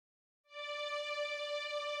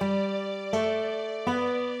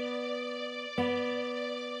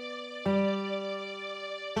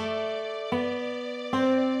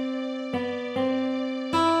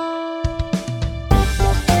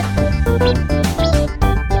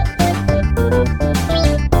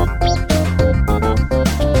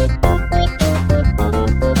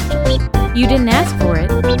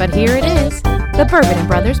the Bourbon and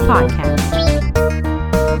Brothers Podcast.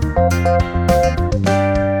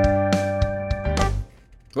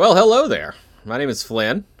 Well, hello there. My name is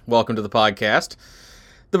Flynn. Welcome to the podcast,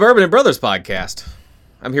 the Bourbon and Brothers Podcast.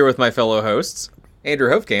 I'm here with my fellow hosts, Andrew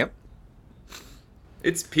Hofkamp.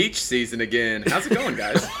 It's peach season again. How's it going,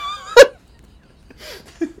 guys?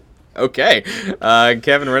 Okay.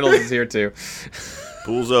 Kevin Reynolds is here too.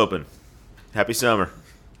 Pool's open. Happy summer.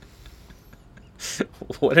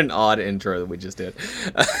 What an odd intro that we just did.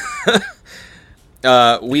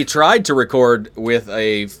 We tried to record with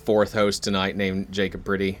a fourth host tonight named Jacob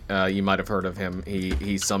Pretty. You might have heard of him.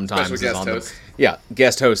 He sometimes Special is guest on host.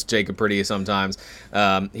 Guest host Jacob Pretty sometimes.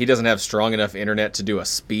 He doesn't have strong enough internet to do a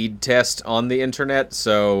speed test on the internet,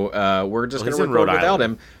 so we're just going to record without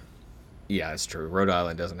him. Yeah, it's true. Rhode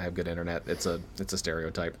Island doesn't have good internet. It's a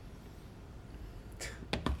stereotype.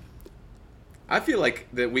 I feel like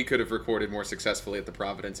that we could have recorded more successfully at the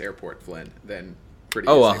Providence Airport, Flynn, than pretty.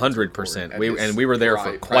 100%. We were there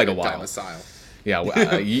for quite a while. Domicile.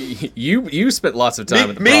 Yeah, you spent lots of time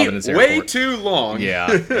at the Providence Airport. Way too long. Yeah,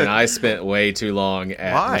 and I spent way too long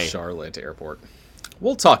at the Charlotte Airport.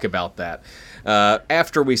 We'll talk about that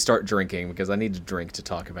after we start drinking, because I need to drink to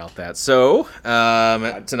talk about that. So,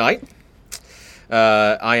 tonight,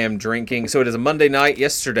 I am drinking. So it is a Monday night.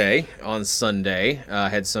 Yesterday, on Sunday, I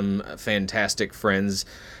had some fantastic friends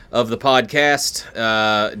of the podcast,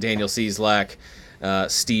 Daniel Cieslak,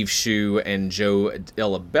 Steve Shue, and Joe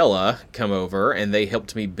Delabella come over, and they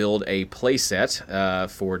helped me build a playset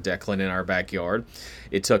for Declan in our backyard.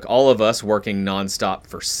 It took all of us working nonstop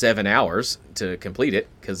for 7 hours to complete it,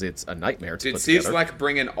 because it's a nightmare to put together. Did Cieslak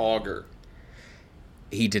bring an auger?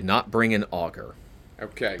 He did not bring an auger.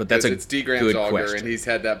 Okay, but that's it's D. Graham's auger, question. and he's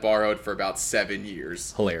had that borrowed for about 7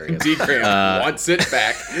 years. Hilarious. D. Graham wants it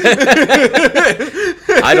back.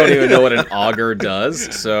 I don't even know what an auger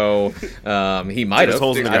does, so he might have.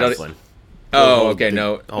 Holes in the ground, Flynn. Oh, okay.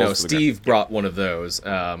 No. Steve brought one of those.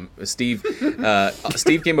 Steve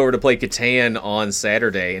came over to play Catan on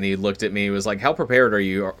Saturday, and he looked at me. He was like, "How prepared are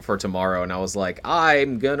you for tomorrow?" And I was like,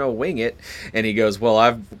 "I'm gonna wing it." And he goes, "Well,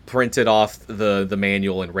 I've printed off the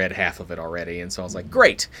manual and read half of it already." And so I was like,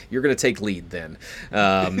 "Great, you're gonna take lead then."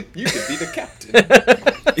 You could be the captain.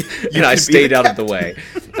 And I stayed out of the way.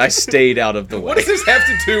 What does this have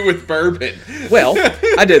to do with bourbon? Well,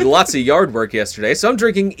 I did lots of yard work yesterday, so I'm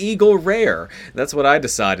drinking Eagle Rare. That's what I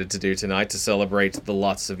decided to do tonight to celebrate the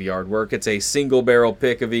lots of yard work. It's a single barrel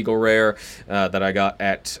pick of Eagle Rare that I got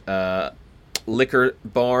at Liquor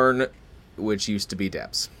Barn, which used to be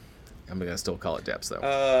Deb's. I'm going to still call it Deb's,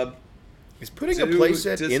 though. Is putting a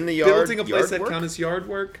playset in the yard building a playset count as yard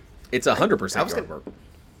work? It's 100% yard work.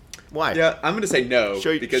 Why? Yeah, I'm going to say no,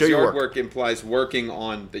 because show yard work implies working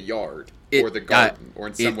on the yard or the garden or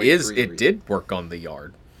in some way greenery. It did work on the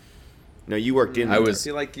yard. No, you worked in the yard. I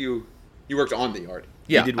feel like you worked on the yard.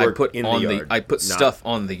 Yeah, you did work in the yard. I put stuff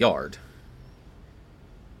on the yard.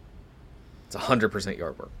 It's 100%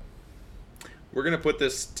 yard work. We're going to put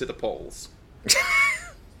this to the polls.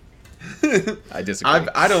 I disagree.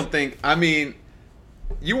 I don't think,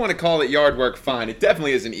 you want to call it yard work, fine. It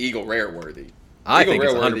definitely isn't Eagle Rare worthy. I think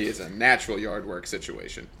Eagle Rare worthy is a natural yard work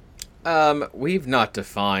situation. We've not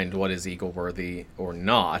defined what is Eagle worthy or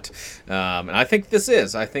not, and I think this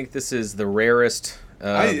is. I think this is the rarest.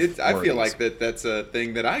 I feel like that's a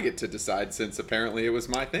thing that I get to decide, since apparently it was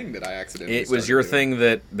my thing that I accidentally. It was your thing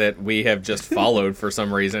that we have just followed for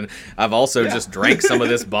some reason. I've also just drank some of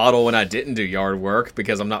this bottle when I didn't do yard work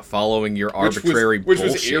because I'm not following your arbitrary bullshit.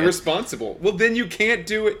 Which was irresponsible. Well, then you can't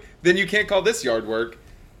do it. Then you can't call this yard work.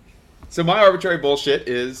 So my arbitrary bullshit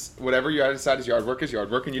is whatever you decide is yard work, and you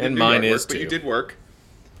didn't do yard work, but you did work.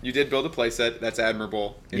 You did build a playset. That's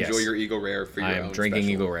admirable. Enjoy your Eagle Rare for your own. I am drinking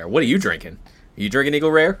special. Eagle Rare. What are you drinking? Are you drinking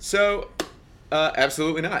Eagle Rare? So,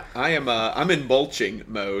 absolutely not. I'm in mulching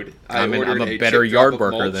mode. I'm a better yard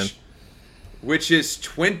worker then. Which is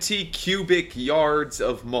 20 cubic yards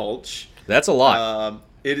of mulch. That's a lot.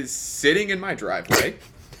 It is sitting in my driveway.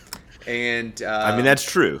 And that's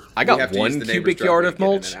true. I got 1 cubic yard of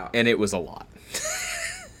mulch, and it was a lot.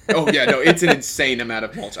 Oh yeah, no, it's an insane amount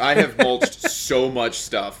of mulch. I have mulched so much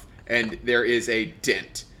stuff, and there is a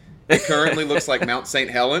dent. It currently looks like Mount St.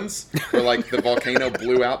 Helens, where like the volcano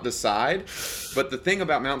blew out the side. But the thing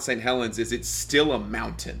about Mount St. Helens is it's still a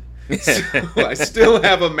mountain. So I still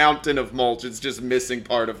have a mountain of mulch. It's just missing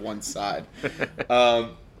part of one side.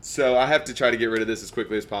 So I have to try to get rid of this as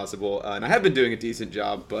quickly as possible. And I have been doing a decent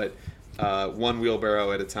job, but one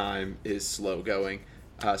wheelbarrow at a time is slow going.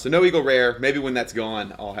 So no Eagle Rare. Maybe when that's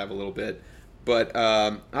gone, I'll have a little bit. But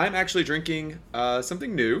I'm actually drinking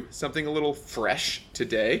something new, something a little fresh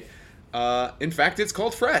today. In fact, it's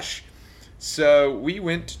called Fresh. So we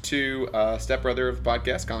went to stepbrother of the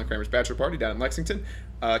podcast, Colin Kramer's bachelor party down in Lexington.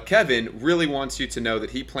 Kevin really wants you to know that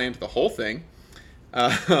he planned the whole thing,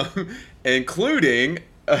 including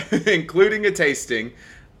a tasting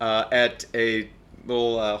at a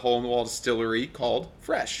little hole-in-the-wall distillery called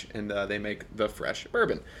Fresh, and they make the Fresh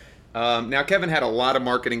bourbon. Now, Kevin had a lot of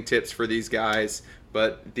marketing tips for these guys,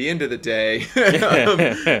 but at the end of the day,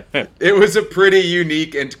 it was a pretty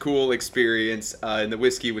unique and cool experience, and the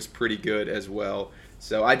whiskey was pretty good as well.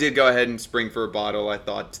 So I did go ahead and spring for a bottle. I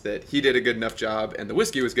thought that he did a good enough job, and the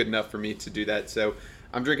whiskey was good enough for me to do that. So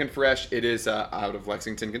I'm drinking Fresh. It is out of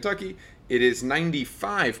Lexington, Kentucky. It is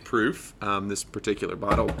 95 proof, this particular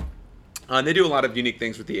bottle. They do a lot of unique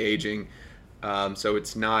things with the aging. So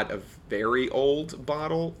it's not a very old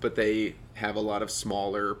bottle, but they have a lot of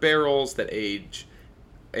smaller barrels that age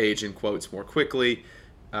in quotes more quickly.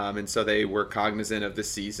 And so they were cognizant of the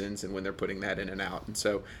seasons and when they're putting that in and out. And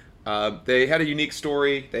so they had a unique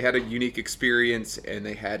story, they had a unique experience, and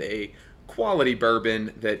they had a quality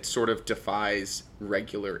bourbon that sort of defies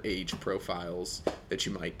regular age profiles that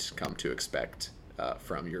you might come to expect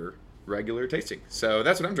from your regular tasting. So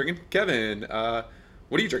that's what I'm drinking. Kevin, what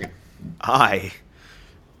are you drinking? I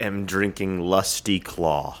am drinking Lusty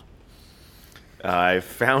Claw. I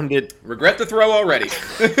found it. Regret the throw already.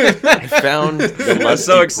 I found the Lusty I'm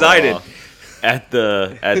so excited Claw at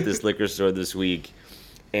this liquor store this week,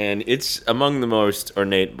 and it's among the most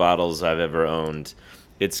ornate bottles I've ever owned.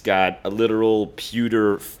 It's got a literal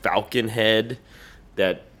pewter falcon head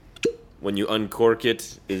that, when you uncork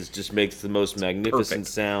it, just makes the most magnificent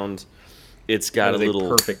sound. It's got a little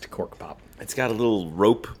perfect cork pop. It's got a little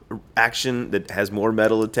rope action that has more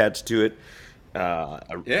metal attached to it.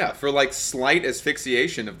 For like slight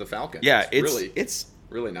asphyxiation of the falcon. Yeah, it's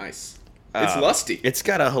really nice. It's lusty. It's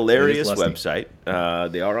got a hilarious website.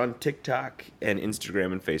 They are on TikTok and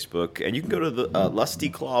Instagram and Facebook, and you can go to the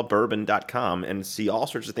lustyclawbourbon.com and see all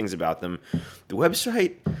sorts of things about them. The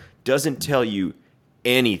website doesn't tell you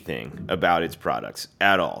anything about its products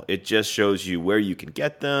at all. It just shows you where you can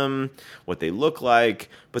get them, what they look like,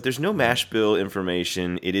 but there's no mash bill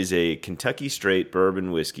information. It is a Kentucky straight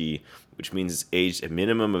bourbon whiskey, which means it's aged a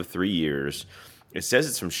minimum of 3 years. It says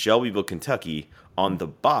it's from Shelbyville, Kentucky on the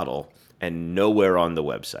bottle and nowhere on the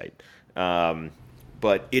website.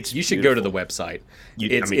 But it's You should beautiful. go to the website.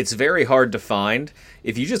 It's very hard to find.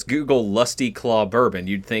 If you just Google Lusty Claw Bourbon,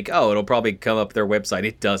 you'd think, oh, it'll probably come up their website.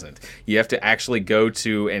 It doesn't. You have to actually go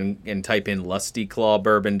to and type in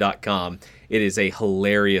lustyclawbourbon.com. It is a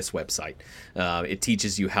hilarious website. It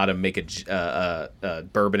teaches you how to make a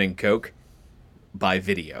bourbon and Coke by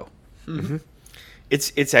video. Mm-hmm.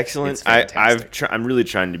 It's excellent. It's I'm really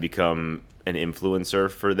trying to become an influencer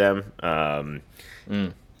for them.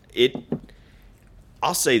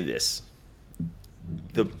 I'll say this.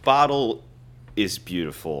 The bottle is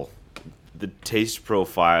beautiful. The taste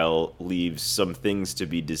profile leaves some things to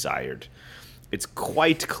be desired. It's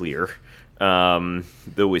quite clear, the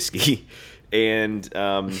whiskey. And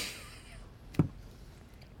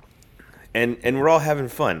we're all having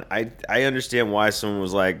fun. I understand why someone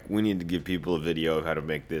was like, we need to give people a video of how to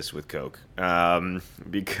make this with Coke.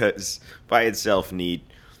 Because by itself, neat.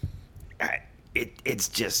 It's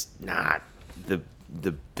just not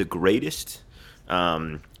the greatest,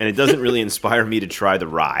 and it doesn't really inspire me to try the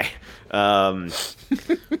rye,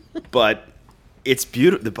 but it's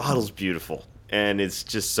beautiful. The bottle's beautiful, and it's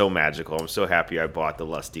just so magical. I'm so happy I bought the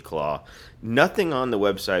Lusty Claw. Nothing on the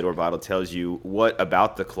website or bottle tells you what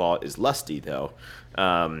about the claw is lusty, though.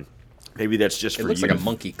 Maybe that's just for you like to a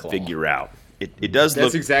monkey claw. Figure out. It does That's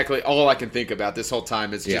look... exactly all I can think about this whole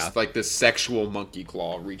time is just like this sexual monkey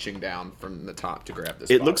claw reaching down from the top to grab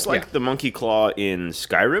this It bottle. looks like the monkey claw in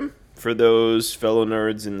Skyrim, for those fellow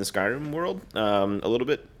nerds in the Skyrim world, a little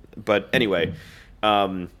bit. But anyway,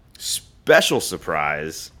 special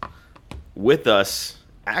surprise with us,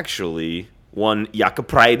 actually, one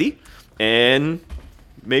Jacob and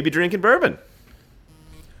maybe drinking bourbon.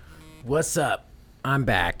 What's up? I'm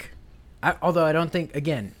back. Although I don't think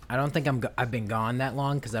I've been gone that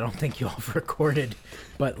long because I don't think you all have recorded,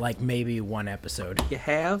 but like maybe one episode. You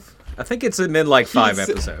have? I think it's been like 5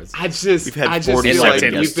 episodes. I just We've had feel 47 like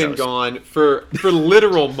guest you've been hosts. gone for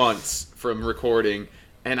literal months from recording,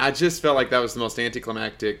 and I just felt like that was the most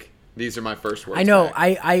anticlimactic. These are my first words. I know.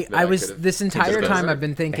 back I was could've this entire just time said. I've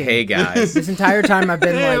been thinking. Hey, guys. This entire time I've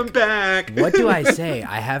been Hey, I'm like, back. what do I say?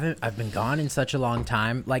 I've been gone in such a long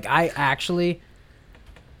time. Like I actually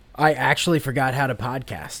forgot how to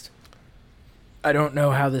podcast. I don't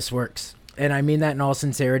know how this works. and I mean that in all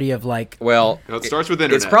sincerity of like... Well, it starts with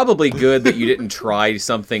internet. It's probably good that you didn't try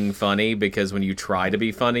something funny, because when you try to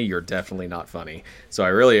be funny, you're definitely not funny. So I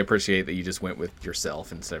really appreciate that you just went with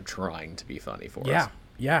yourself instead of trying to be funny for us.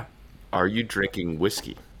 Yeah. Are you drinking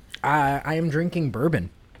whiskey? I am drinking bourbon,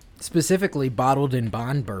 specifically bottled in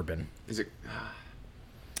bond bourbon. Is it?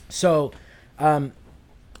 So,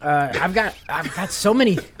 I've got so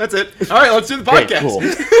many. That's it. All right, let's do the podcast. Cool.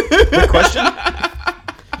 Quick question.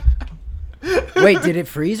 Wait, did it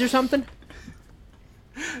freeze or something?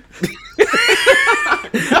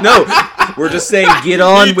 No, we're just saying get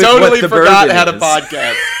on He with totally what the forgot bourbon how to is.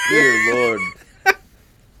 podcast. Dear Lord.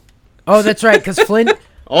 Oh, that's right, because Flynn.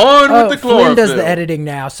 On with the chlorophyll. Flynn does the editing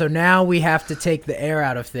now, so now we have to take the air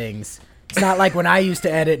out of things. It's not like when I used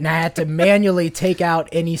to edit and I had to manually take out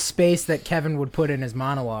any space that Kevin would put in his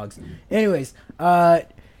monologues. Anyways,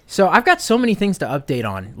 so I've got so many things to update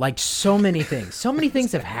on, like so many things. So many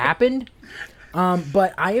things have happened,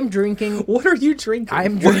 but I am drinking. What are you drinking?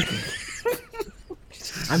 I'm drinking.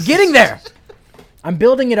 I'm getting there. I'm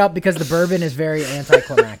building it up because the bourbon is very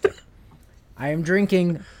anticlimactic. I am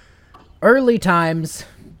drinking Early Times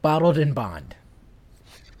bottled in bond.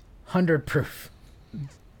 100 proof.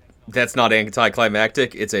 That's not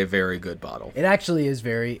anticlimactic. It's a very good bottle. It actually is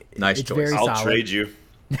very Nice it's choice. Very I'll solid. trade you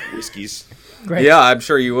whiskeys, Great. Yeah, I'm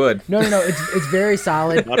sure you would. No. It's very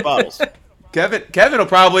solid. not bottles. Kevin will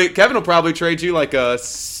probably trade you like a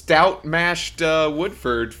stout mashed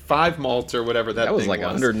Woodford 5 malt or whatever that That was thing like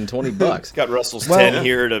was. $120. Got Russell's Well- 10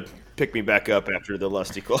 here to pick me back up after the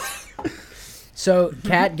Lusty Club. So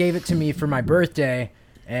Kat gave it to me for my birthday,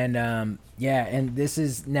 and and this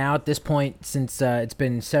is now at this point, since it's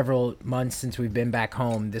been several months since we've been back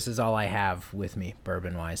home, this is all I have with me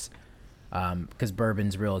bourbon wise, because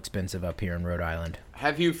bourbon's real expensive up here in Rhode Island.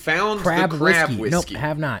 Have you found Crab the crab whiskey. whiskey? Nope,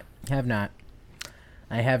 have not.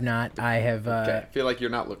 I have not. I have. Okay, I feel like you're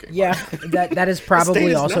not looking. Yeah, that is probably State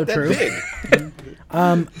is also not that true. big.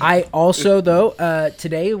 I also though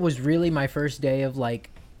today was really my first day of like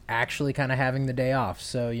actually kind of having the day off.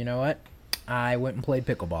 So you know what? I went and played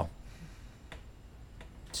pickleball.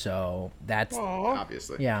 So that's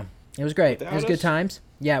Obviously. yeah, it was great. Without It was good us? times.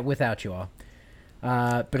 Yeah, without you all. But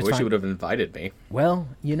I it's wish fine. you would have invited me. Well,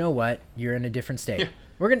 you know what? You're in a different state.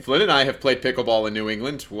 We're gonna. Flynn and I have played pickleball in New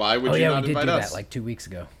England. Why would Oh you yeah, not we did invite do us? that like 2 weeks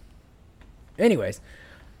ago. Anyways,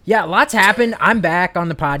 yeah, lots happened. I'm back on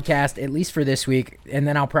the podcast at least for this week, and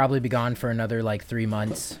then I'll probably be gone for another like 3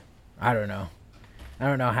 months. I don't know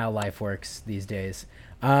how life works these days.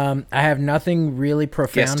 I have nothing really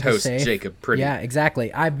profound Guest host to say. Jacob Pretty. Yeah,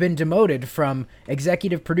 exactly. I've been demoted from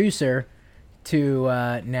executive producer to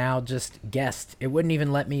now just guest. It wouldn't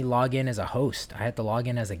even let me log in as a host. I had to log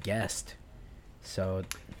in as a guest. So,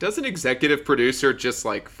 Doesn't executive producer just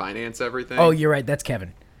like finance everything? oh, you're right. That's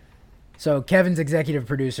Kevin. So Kevin's executive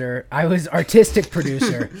producer. I was artistic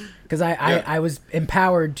producer because I was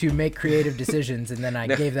empowered to make creative decisions, and then I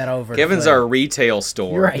gave that over. Kevin's to Flynn. our retail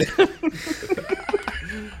store. You're right.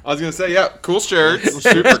 I was gonna say, yeah, cool shirts,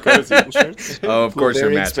 super cozy. Oh, of course,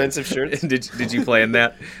 Very you're matching. expensive shirts. Did you play in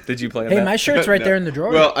that? Did you play in Hey, that? my shirt's right No. there in the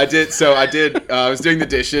drawer. Well, I did. So I did. I was doing the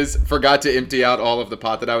dishes, forgot to empty out all of the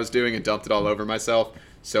pot that I was doing, and dumped it all over myself.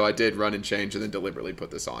 So I did run and change, and then deliberately put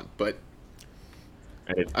this on. But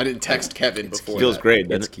I didn't text Kevin before. Feels that. great.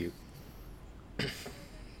 It's Doesn't cute.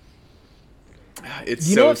 It's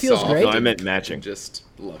You so know what feels soft great? and I meant matching. Just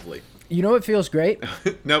lovely. You know what feels great?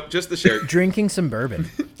 Nope, just the shirt. Drinking some bourbon.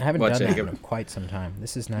 I haven't What, done that Jacob? in quite some time.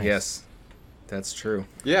 This is nice. Yes, that's true.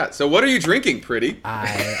 Yeah. So what are you drinking, pretty?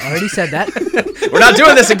 I already said that. We're not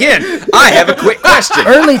doing this again. I have a quick question.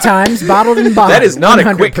 Early Times, bottled in bond. That is not a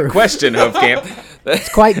 100 quick proof. question, Hofkamp. It's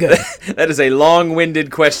quite good. That is a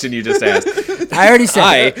long-winded question you just asked. I already said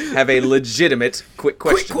I it. have a legitimate quick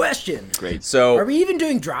question. Quick question. Great. So, Are we even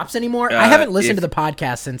doing drops anymore? I haven't listened to the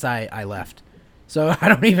podcast since I left. So I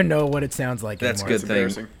don't even know what it sounds like That's anymore. good.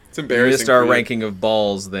 Embarrassing. It's we embarrassing. missed our for you. ranking of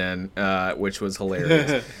balls then, which was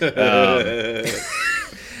hilarious.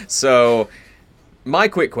 So, my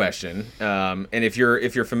quick question, and if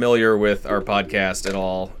you're familiar with our podcast at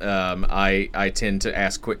all, I tend to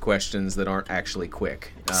ask quick questions that aren't actually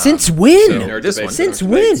quick. Since when? so- Nerd This debates one. Since are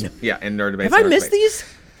when? debates. Yeah, and nerd debates. Have I are missed debates.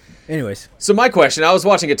 these? Anyways. So my question, I was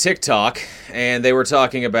watching a TikTok, and they were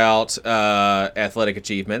talking about athletic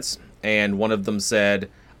achievements, and one of them said,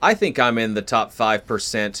 I think I'm in the top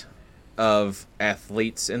 5% of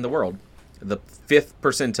athletes in the world, the 5th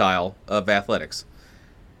percentile of athletics.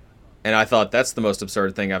 And I thought, that's the most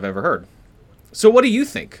absurd thing I've ever heard. So what do you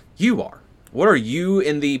think you are? What are you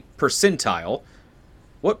in the percentile?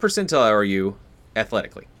 What percentile are you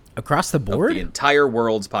athletically? Across the board? The entire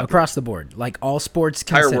world's population. Across the board. Like all sports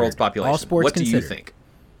entire considered. world's population. All sports what considered. do you think?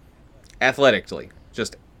 Athletically.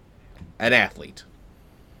 Just an athlete.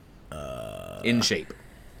 In shape.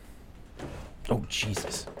 Oh,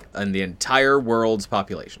 Jesus. And the entire world's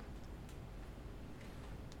population.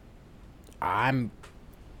 I'm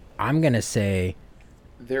going to say...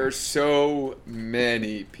 There are so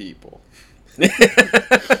many people.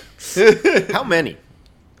 How many?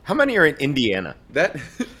 How many are in Indiana? That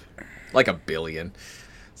Like 1 billion.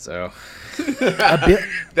 So...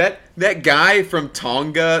 that guy from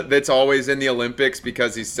Tonga that's always in the Olympics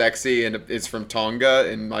because he's sexy and is from Tonga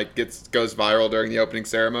and like goes viral during the opening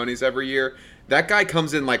ceremonies every year. That guy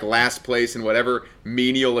comes in like last place in whatever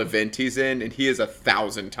menial event he's in, and he is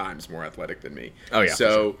 1,000 times more athletic than me. Oh, yeah, So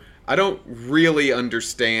for sure. I don't really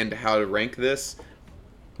understand how to rank this.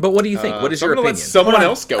 But what do you think? What is So your I'm gonna opinion? let someone Hold on.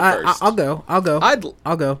 else go first. I'll go.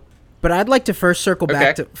 I'll go. But I'd like to first circle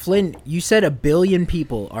back to Flynn. You said 1 billion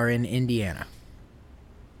people are in Indiana.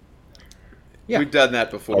 Yeah. We've done that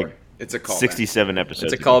before. Like, It's a callback. 67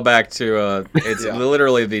 episodes. It's a callback to it's Yeah.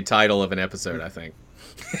 literally the title of an episode, I think.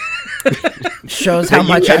 Shows how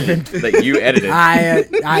much I've been... That you edited.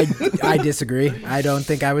 I disagree. I don't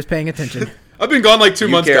think I was paying attention. I've been gone like 2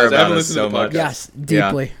 months, care guys. I about haven't us listened so to the much. podcast. Yes, Yeah.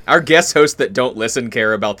 deeply. Our guest hosts that don't listen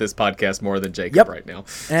care about this podcast more than Jacob right now.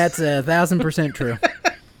 That's 1,000% true.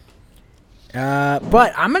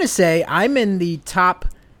 But I'm going to say I'm in the top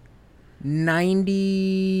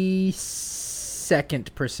 92nd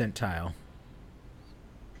percentile.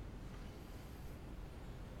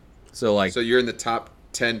 So So you're in the top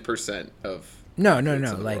 10% of No, athletes in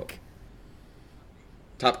the like... world.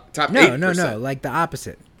 Top 8%. No, like the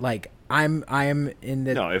opposite. Like I am in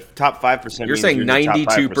the... No, if top 5%. you're means saying you're in the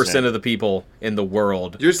top 92% of the people in the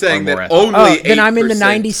world. You're saying are more that athletic. only 8% then I'm in the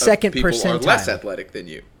 92nd of people are less percentile. athletic than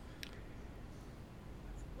you.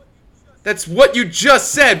 That's what you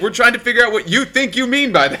just said. We're trying to figure out what you think you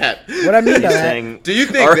mean by that. What I mean by He's that... saying Do you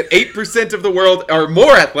think that 8% of the world are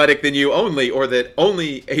more athletic than you only, or that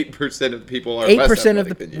only 8% of the people are less 8% of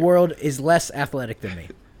athletic the than you? world is less athletic than me.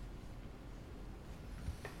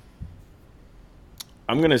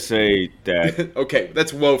 I'm going to say that Okay,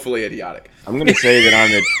 that's woefully idiotic. I'm going to say that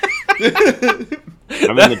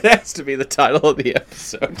I'm That has to be the title of the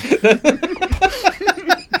episode.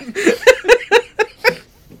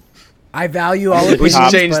 I value all opinions, We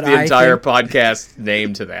should change but the I entire think podcast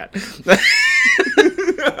name to that.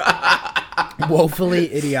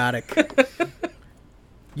 woefully idiotic.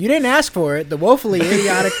 You didn't ask for it. The woefully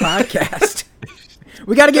idiotic podcast.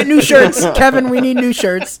 We got to get new shirts, Kevin. We need new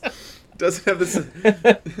shirts. Doesn't have this.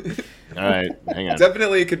 All right, hang on.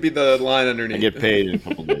 Definitely, it could be the line I underneath. get paid in a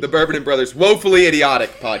couple days. The Bourbon and Brothers woefully idiotic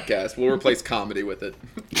podcast. We'll replace comedy with it.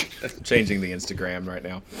 Changing the Instagram right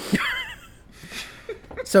now.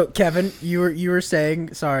 So, Kevin, you were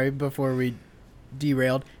saying, sorry, before we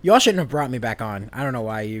derailed, you all shouldn't have brought me back on. I don't know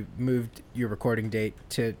why you moved your recording date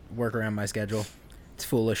to work around my schedule. It's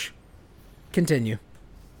foolish. Continue.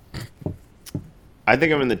 I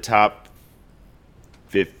think I'm in the top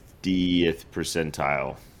 50th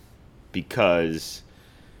percentile because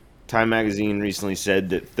Time Magazine recently said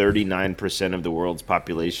that 39% of the world's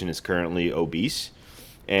population is currently obese.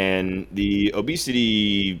 And the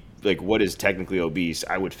obesity, like what is technically obese,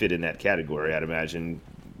 I would fit in that category, I'd imagine.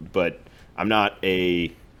 But I'm not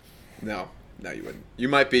a... No, you wouldn't. You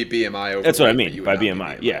might be BMI over. That's what I but mean you would by not be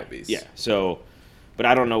BMI. Yeah, obese. yeah. So, but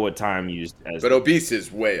I don't know what Time used as... But obese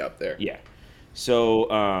is way up there. Yeah. So,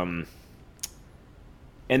 and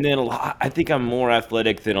then I think I'm more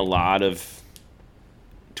athletic than a lot of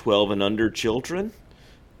 12 and under children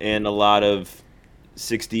and a lot of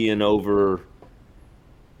 60 and over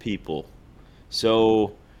people.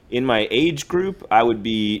 So in my age group, I would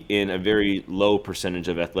be in a very low percentage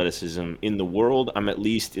of athleticism. In the world, I'm at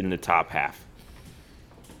least in the top half.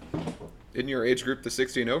 In your age group, the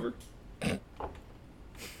 60 and over?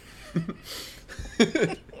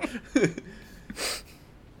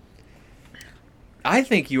 I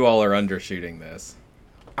think you all are undershooting this.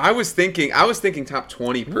 I was thinking top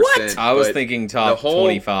 20%. What? I was but thinking top the whole-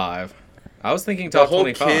 25. I was thinking The top whole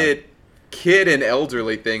 25. kid and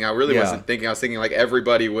elderly thing, I really Yeah. wasn't thinking. I was thinking like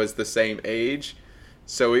everybody was the same age,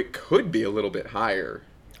 so it could be a little bit higher.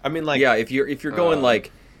 I mean, like, Yeah, if you're going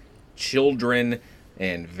like children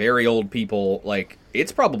and very old people, like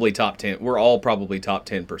it's probably top 10. We're all probably top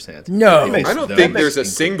 10%. No. If it's I don't those think there's a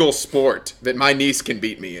included. single sport that my niece can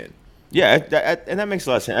beat me in. yeah, and that makes a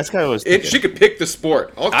lot of sense. That's kind of what I was thinking. She could pick the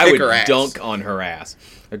sport. I'll I kick would her ass. dunk on her ass.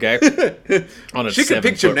 Okay, on a She could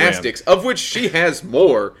pick 7-foot gymnastics, of which she has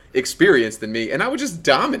more experience than me, and I would just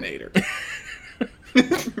dominate her.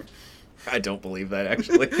 I don't believe that,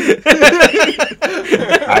 actually.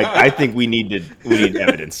 I think we need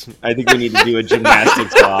evidence. I think we need to do a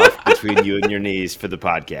gymnastics off between you and your knees for the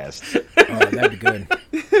podcast. Oh, that'd be good.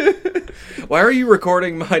 Why are you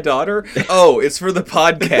recording my daughter? Oh, it's for the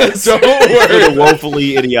podcast. For the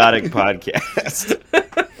Woefully Idiotic podcast.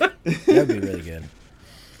 That'd be really good.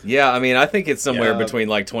 Yeah, I mean, I think it's somewhere between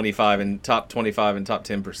like 25 and top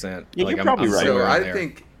 10%. Yeah, like, you're probably right. So I there.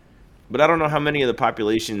 think. But I don't know how many of the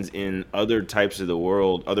populations in other types of the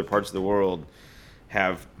world, other parts of the world,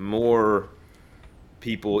 have more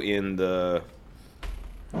people in the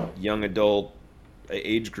young adult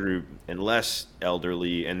age group and less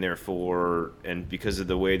elderly, and therefore, and because of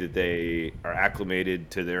the way that they are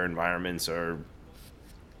acclimated to their environments,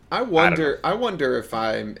 I wonder if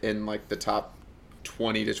I'm in like the top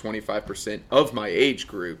 20 to 25% of my age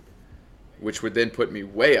group, which would then put me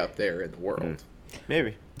way up there in the world.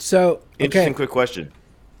 Maybe. So, Interesting quick question.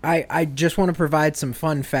 I just want to provide some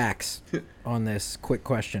fun facts on this quick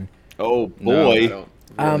question. Oh, boy. No,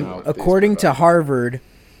 I don't really know what these According to provide. Harvard,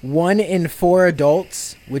 1 in 4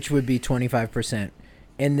 adults, which would be 25%,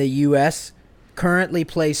 in the U.S. currently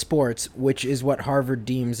play sports, which is what Harvard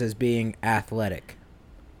deems as being athletic.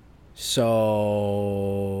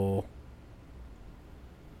 So...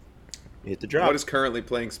 Hit the drop. What is currently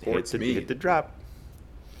playing sports mean? Hit the drop.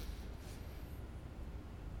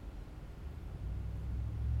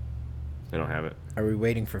 I don't have it. Are we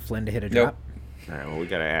waiting for Flynn to hit a Nope. drop? All right, well, we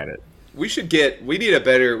got to add it. We need a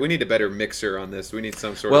better mixer on this. We need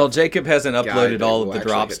some sort Well, of. Jacob hasn't guide uploaded that all will of the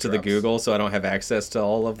actually drops hit to the drops. Google, so I don't have access to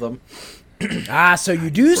all of them. So you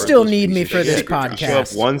do still need me for this Secret drop. Show up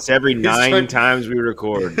podcast. once every 9 trying- times we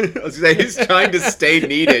record. I was gonna say, he's trying to stay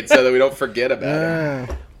needed so that we don't forget about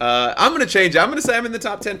it. I'm gonna change it. I'm gonna say I'm in the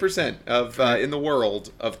top 10% of in the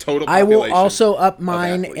world of total I population. will also up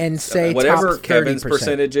mine athletes. and say Whatever top 30%. Kevin's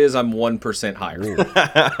percentage is, I'm 1% higher.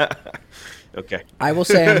 Okay. I will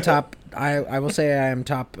say I'm top. I will say I am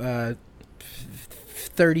top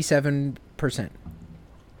 37%.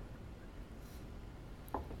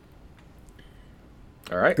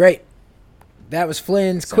 All right. Great. That was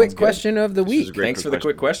Flynn's Sounds quick good. question of the This was a week. great Thanks quick for the question.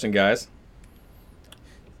 quick question, guys.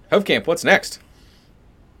 Hovecamp, what's next?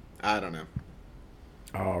 I don't know.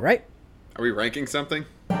 All right. Are we ranking something?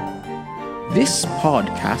 This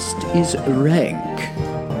podcast is rank.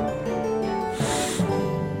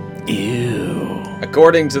 Ew.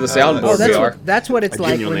 According to the soundboard, Oh, we are. that's what it's I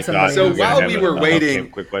like genuinely when thought somebody. So we were gonna while have we a were Hellcamp waiting-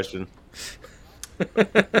 quick question.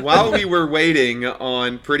 While we were waiting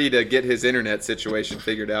on Pretty to get his internet situation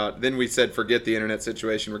figured out, then we said forget the internet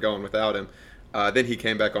situation, we're going without him. Then he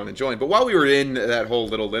came back on and joined. But while we were in that whole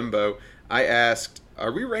little limbo, I asked,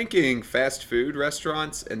 are we ranking fast food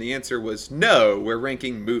restaurants? And the answer was no, we're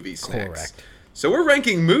ranking movie snacks. Correct. So we're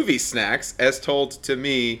ranking movie snacks as told to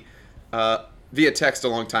me via text a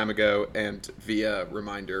long time ago and via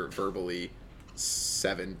reminder verbally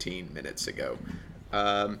 17 minutes ago.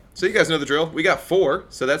 So you guys know the drill. We got 4,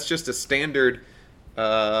 so that's just a standard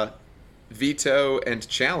veto and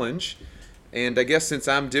challenge. And I guess since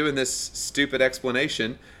I'm doing this stupid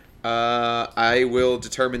explanation, I will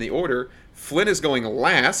determine the order. Flynn is going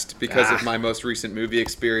last because of my most recent movie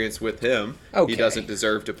experience with him. Okay. He doesn't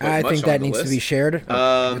deserve to put I much think on that the needs list. to be shared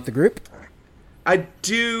with the group. I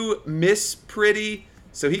do miss Pretty,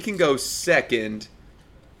 so he can go second.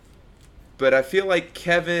 But I feel like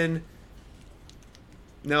Kevin...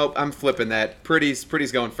 Nope, I'm flipping that. Pretty's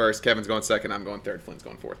going first. Kevin's going second. I'm going third. Flynn's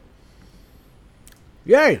going fourth.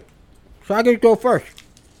 Yay! So I get to go first.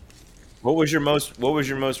 What was your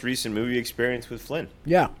most recent movie experience with Flynn?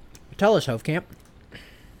 Yeah. Tell us, Hovecamp.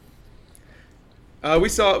 We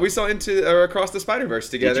saw Across the Spider-Verse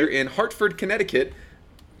together in Hartford, Connecticut.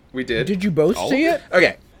 We did. Did you both see it?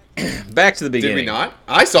 Okay. Back to the beginning. Did we not?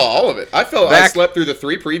 I saw all of it. I slept through the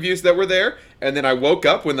 3 previews that were there, and then I woke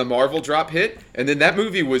up when the Marvel drop hit, and then that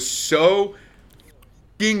movie was so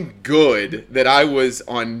f***ing good that I was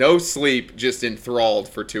on no sleep, just enthralled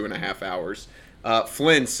for 2.5 hours.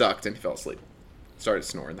 Flynn sucked and fell asleep. Started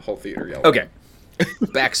snoring. The whole theater yelled. Okay.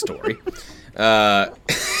 Backstory.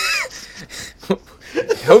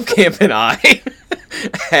 Hovecamp and I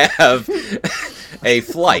have a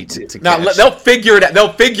flight to Now catch they'll figure it out.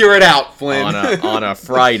 They'll figure it out, Flynn. on a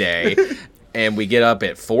Friday, and we get up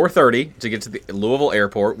at 4:30 to get to the Louisville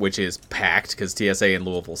airport, which is packed because TSA in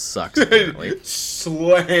Louisville sucks. Apparently.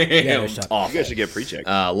 Slam. Yeah, they suck. Awful. You guys should get pre-check.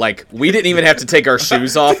 Like we didn't even have to take our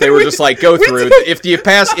shoes off. They were just like, go through. If you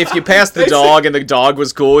pass the dog and the dog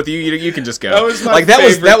was cool with you, you can just go. That was my like that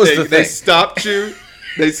was favorite the thing. thing.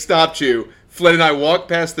 They stopped you. Flynn and I walk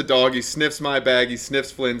past the dog. He sniffs my bag. He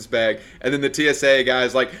sniffs Flynn's bag. And then the TSA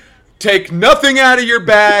guy's like, take nothing out of your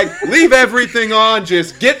bag, leave everything on,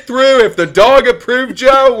 just get through. If the dog approved,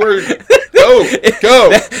 Joe, we're go.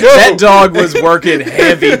 That dog was working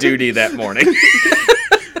heavy duty that morning.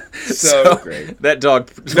 So great. That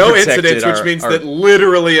dog no incidents, which means that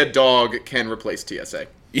literally a dog can replace TSA.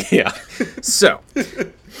 Yeah. So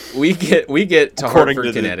we get to According Hartford,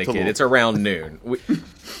 to Connecticut. It's around noon.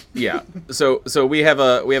 Yeah. So we have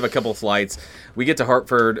a couple flights. We get to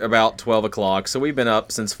Hartford about 12 o'clock. So we've been up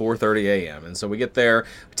since 4:30 a.m. And so we get there,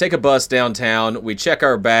 we take a bus downtown, we check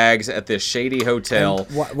our bags at this shady hotel.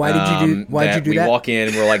 Why did you do that? We walk in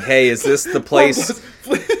and we're like, "Hey, is this the place?"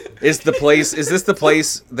 Is this the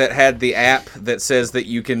place that had the app that says that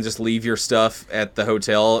you can just leave your stuff at the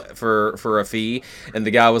hotel for a fee? And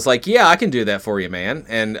the guy was like, "Yeah, I can do that for you, man."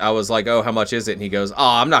 And I was like, "Oh, how much is it?" And he goes, "Oh,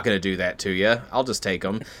 I'm not going to do that to you. I'll just take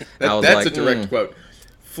them." That's a direct quote.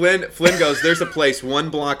 Flynn goes, "There's a place 1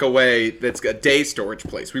 block away that's a day storage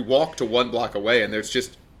place." We walk to 1 block away and there's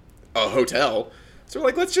just a hotel. So we're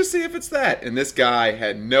like, let's just see if it's that. And this guy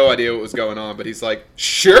had no idea what was going on, but he's like,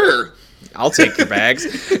 "Sure. I'll take your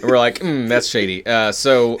bags." And we're like, that's shady.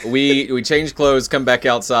 So we change clothes, come back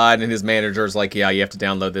outside, and his manager's like, "Yeah, you have to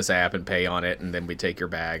download this app and pay on it, and then we take your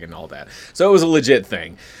bag and all that." So it was a legit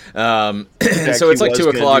thing. So it's like 2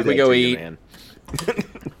 o'clock. We go eat.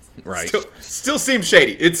 Right. Still seems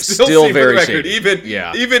shady. It still seems very record. shady.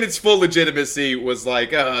 Even its full legitimacy was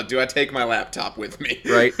like, do I take my laptop with me?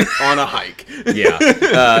 Right. On a hike.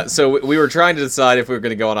 Yeah. So we were trying to decide if we were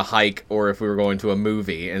going to go on a hike or if we were going to a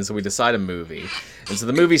movie. And so we decide a movie. And so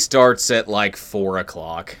the movie starts at like 4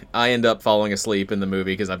 o'clock. I end up falling asleep in the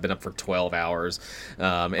movie because I've been up for 12 hours.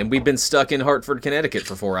 And we've been stuck in Hartford, Connecticut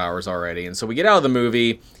for 4 hours already. And so we get out of the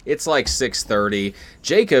movie. It's like 6:30.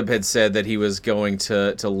 Jacob had said that he was going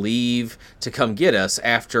to leave to come get us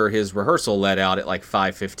after his rehearsal let out at like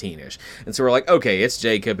 5:15ish. And so we're like, okay, it's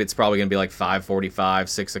Jacob. It's probably going to be like 5:45,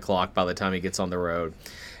 6 o'clock by the time he gets on the road.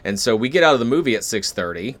 And so we get out of the movie at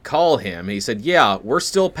 6:30, call him, and he said, "Yeah, we're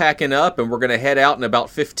still packing up, and we're going to head out in about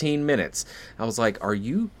 15 minutes. I was like, "Are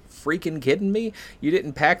you freaking kidding me? You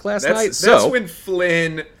didn't pack last night?"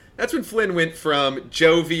 That's when Flynn went from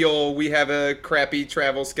jovial, we have a crappy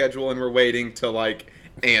travel schedule and we're waiting, to like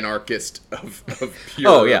anarchist of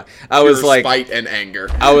pure, I was like spite and anger.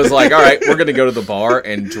 I was like, all right, we're going to go to the bar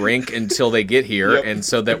and drink until they get here, and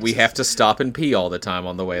so that we have to stop and pee all the time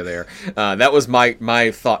on the way there. That was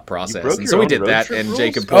my thought process. And so we did that, and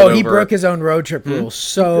Jacob pulled over. He broke his own road trip rules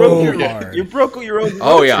so hard. You broke your own road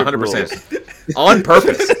Oh, yeah, trip 100%. rules. On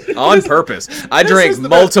purpose. On purpose. I drank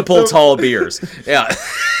multiple tall beers. Yeah.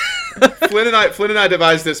 Flynn and I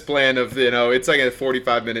devised this plan of, it's like a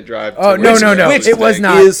 45-minute drive. Oh, no. It was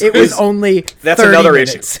not. It was only 30 That's another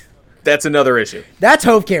minutes. issue. That's another issue. That's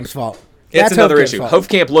Hovecamp's fault. It's another issue.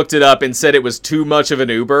 Hofkamp looked it up and said it was too much of an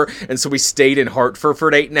Uber, and so we stayed in Hartford for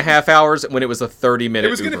 8.5 hours when it was a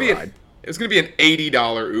 30-minute Uber ride. It was going to be an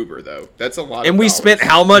 $80 Uber, though. That's a lot. And we spent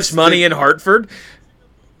how much money in Hartford?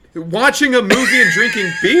 Watching a movie and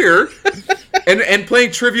drinking beer and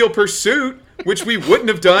playing Trivial Pursuit, which we wouldn't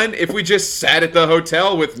have done if we just sat at the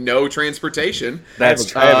hotel with no transportation. That's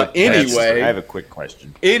true. Anyway, I have a quick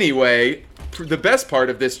question. Anyway, the best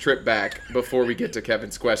part of this trip back, before we get to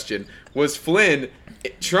Kevin's question, was Flynn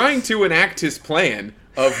trying to enact his plan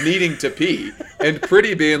of needing to pee, and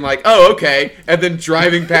Pretty being like, "Oh, okay," and then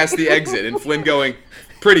driving past the exit, and Flynn going,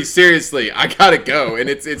 "Pretty seriously, I gotta go," and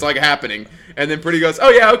it's like happening. And then Pretty goes, "Oh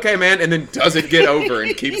yeah, okay, man," and then doesn't get over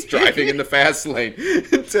and keeps driving in the fast lane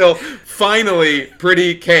until finally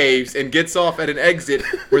Pretty caves and gets off at an exit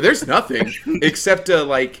where there's nothing except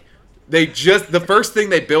the first thing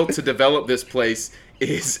they built to develop this place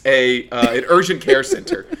is an urgent care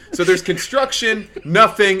center. So there's construction,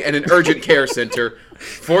 nothing, and an urgent care center.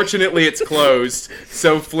 Fortunately, it's closed,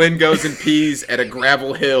 so Flynn goes and pees at a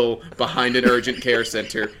gravel hill behind an urgent care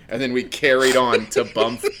center, and then we carried on to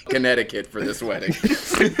Bumf, Connecticut for this wedding.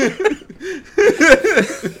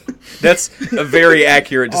 That's a very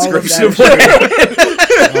accurate description of what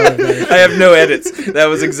happened. I have no edits. That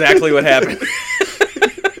was exactly what happened.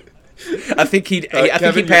 I think he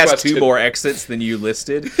passed 2 more exits than you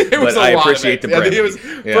listed, but I appreciate the brevity.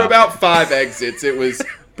 For about 5 exits, it was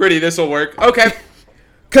Pretty. This will work. Okay.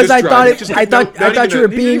 Because I thought you were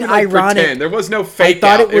being ironic. Pretend. There was no fake. I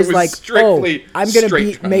thought out. it was like, I'm gonna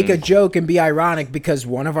straight make a joke and be ironic because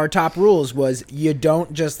one of our top rules was you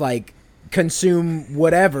don't just like consume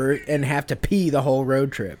whatever and have to pee the whole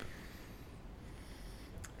road trip.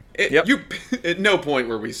 At no point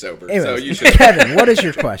were we sober. Anyways, so you should. Kevin, what is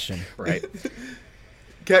your question? Right.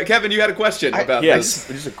 Kevin, you had a question about this.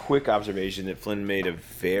 Just a quick observation that Flynn made a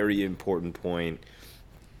very important point.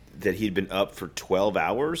 that he'd been up for 12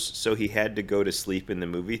 hours, so he had to go to sleep in the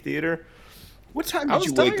movie theater. What time did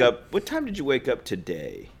you wake up? What time did you wake up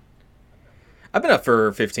today? I've been up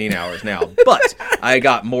for 15 hours now, but I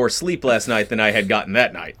got more sleep last night than I had gotten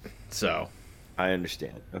that night. So I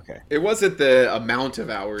understand. Okay. It wasn't the amount of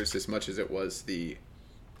hours as much as it was the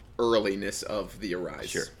earliness of the arise.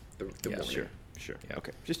 Sure. The Yeah, morning. sure. Yeah.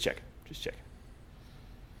 Okay. Just checking.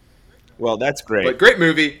 Well, that's great. But great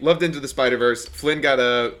movie. Loved Into the Spider-Verse. Flynn got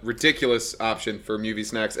a ridiculous option for movie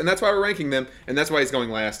snacks, and that's why we're ranking them, and that's why he's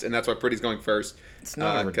going last, and that's why Pretty's going first. it's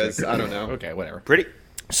not because I don't know. Okay, whatever. Pretty.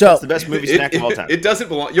 So It's the best movie snack of all time. It doesn't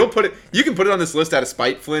belong. You can put it on this list out of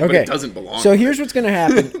spite, Flynn, but okay, it doesn't belong. So here's what's gonna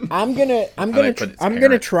happen. I'm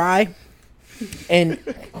gonna try and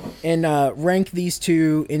rank these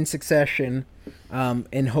two in succession,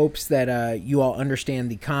 in hopes that you all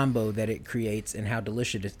understand the combo that it creates and how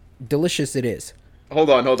delicious it is. Hold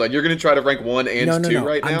on. You're going to try to rank 1 and 2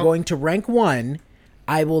 right now? I'm going to rank 1.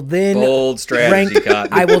 I will then Bold strategy,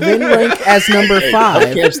 Cotton. I will then rank as number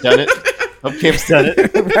 5. Camp's done it. Camp's done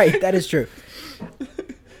it. Right, that is true.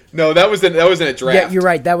 No, that was in a draft. Yeah, you're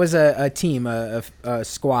right. That was a team, a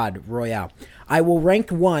squad royale. I will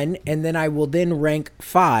rank 1, and then I will then rank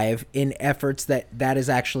 5 in efforts that is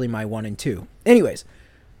actually my 1 and 2. Anyways,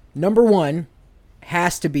 number 1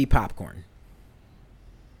 has to be popcorn.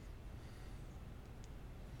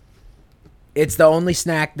 It's the only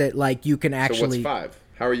snack that you can actually. So what's 5?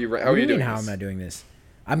 How are you? How What are do you you mean? doing? How am I doing this?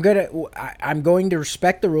 I'm going to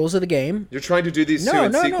respect the rules of the game. You're trying to do these two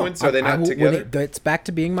in sequence? Are they not together? When it gets back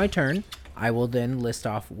to being my turn, I will then list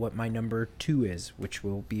off what my number 2 is, which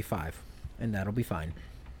will be 5, and that'll be fine.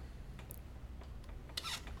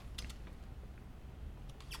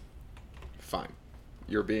 Fine.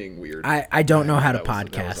 You're being weird. I don't know how to That was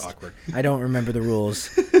podcast. awkward. I don't remember the rules.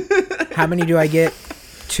 How many do I get?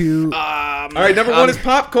 2. All right, number 1 is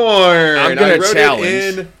popcorn. I'm gonna I wrote challenge.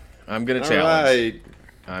 it in. I'm gonna All challenge. right.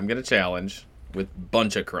 I'm gonna challenge with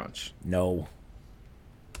Bunch of Crunch. No.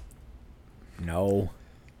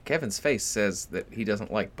 Kevin's face says that he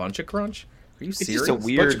doesn't like Bunch of Crunch. Are you It's serious? just a Bunch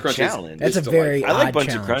weird of Crunch is- challenge. That's a It's very I like odd Bunch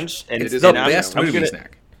challenge. of Crunch, and It It's is the an best I'm movie gonna-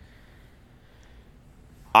 snack.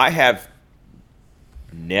 I have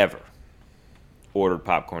never ordered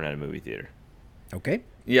popcorn at a movie theater. Okay.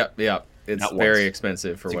 Yep. It's Not very once.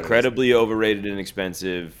 expensive for It's what incredibly overrated and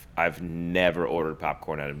expensive. I've never ordered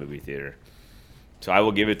popcorn at a movie theater, so I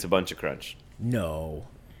will give it to Bunch of Crunch. No.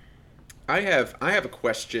 I have a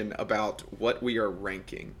question about what we are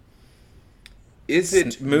ranking. Is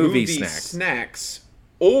it movie snacks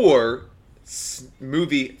or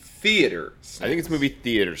movie theater snacks? I think it's movie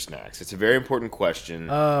theater snacks. It's a very important question.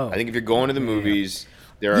 Oh. I think if you're going to the movies,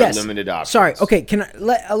 there are Yes. limited options. Sorry. Okay. Can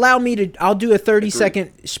allow me to? I'll do a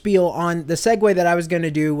 30-second spiel on the segue that I was going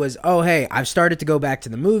to do. Was hey, I've started to go back to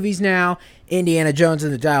the movies now. Indiana Jones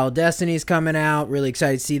and the Dial of Destiny is coming out. Really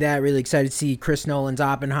excited to see that. Really excited to see Chris Nolan's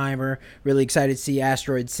Oppenheimer. Really excited to see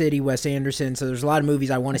Asteroid City, Wes Anderson. So there's a lot of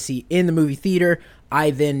movies I want to see in the movie theater.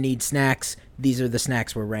 I then need snacks. These are the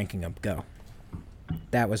snacks we're ranking them. Go.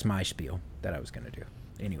 That was my spiel that I was going to do.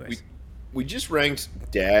 Anyways. We just ranked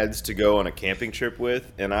dads to go on a camping trip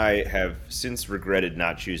with, and I have since regretted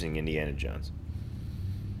not choosing Indiana Jones.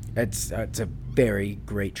 It's a very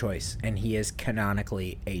great choice, and he is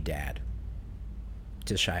canonically a dad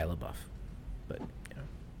to Shia LaBeouf. But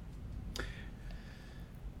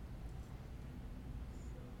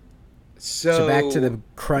so back to the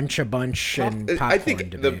crunch a bunch and popcorn I think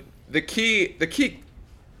debate. the key.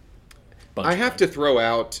 Bunch I of have to throw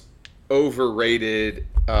out overrated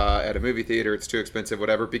at a movie theater. It's too expensive,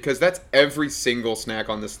 whatever. Because that's every single snack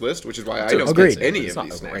on this list, which is why I don't Agreed. get any It's of not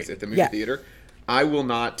these snacks overrated. at the movie Yeah. theater. I will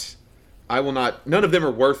not. None of them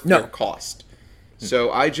are worth their cost.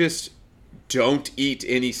 So I just don't eat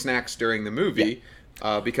any snacks during the movie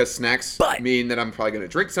because snacks mean that I'm probably going to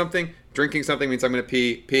drink something. Drinking something means I'm going to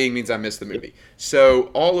pee. Peeing means I miss the movie. So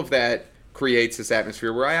all of that creates this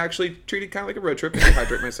atmosphere where I actually treat it kind of like a road trip and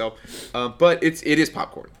dehydrate myself. But it is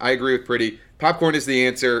popcorn. I agree with Pretty. Popcorn is the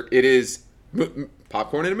answer. It is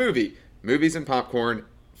popcorn in a movie. Movies and popcorn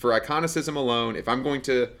for iconicism alone. If I'm going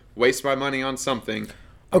to waste my money on something,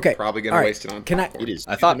 Okay. I'm probably going All to right. waste it on Can popcorn. It is.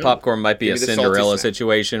 I thought popcorn might be Give a me the salty Cinderella snack.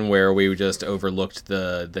 situation where we just overlooked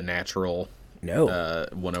the natural No.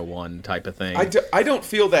 101 type of thing. I don't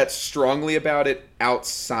feel that strongly about it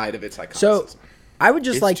outside of its iconicism. So I would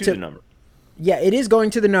just It's like to to the number. Yeah, it is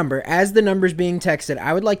going to the number. As the number's being texted,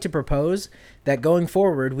 I would like to propose that going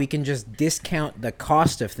forward, we can just discount the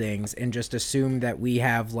cost of things and just assume that we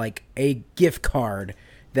have like a gift card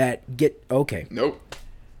that okay. Nope.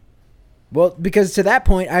 Well, because to that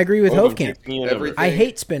point, I agree with Hovkamp. Everything. I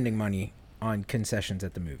hate spending money on concessions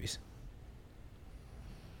at the movies.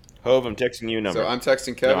 Hove, I'm texting you a number. So I'm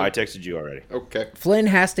texting Kevin. No, I texted you already. Okay. Flynn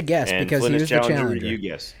has to guess And because Flynn he is was the challenger. You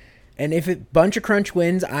guess. And if Bunch of Crunch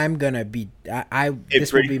wins, I'm gonna be.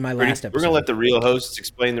 This will be my last episode. We're gonna let the real hosts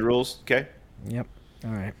explain the rules, okay? Yep.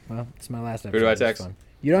 All right. Well, it's my last episode. Who do I It was text? fun.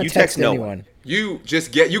 You don't You text text no anyone. one. You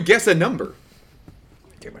just guess a number.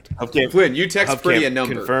 Flynn, you text Pretty a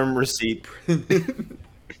number. Confirm receipt.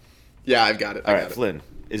 Yeah, I've got it. All right, Flynn.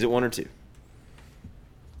 Is it 1 or 2?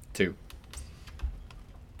 2.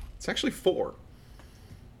 It's actually 4.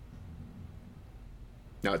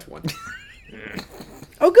 No, it's 1.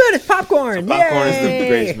 Oh, good. It's popcorn. Popcorn is the Yay!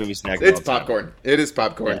 greatest movie snack. of It's all time. popcorn. It is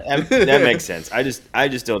popcorn. That makes sense. I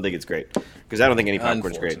just don't think it's great because I don't think any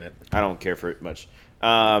popcorn's great. Unfortunate. I don't care for it much,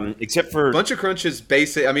 except for Bunch of Crunch is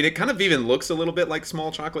basic. I mean, it kind of even looks a little bit like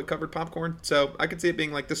small chocolate covered popcorn. So I could see it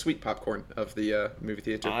being like the sweet popcorn of the movie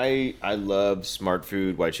theater. I love Smart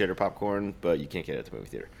Food white cheddar popcorn, but you can't get it at the movie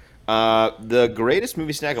theater. The greatest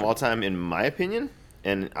movie snack of all time, in my opinion,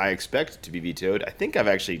 and I expect to be vetoed. I think I've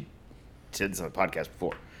actually said this on the podcast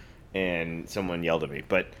before, and someone yelled at me.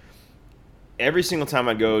 But every single time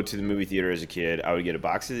I'd go to the movie theater as a kid, I would get a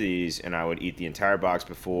box of these, and I would eat the entire box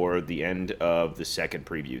before the end of the second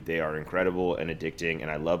preview. They are incredible and addicting, and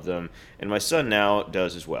I love them. And my son now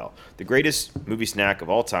does as well. The greatest movie snack of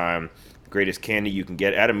all time, the greatest candy you can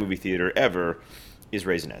get at a movie theater ever, is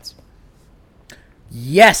Raisinets.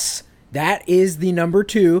 Yes, that is the number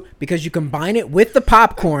 2 because you combine it with the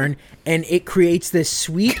popcorn and it creates this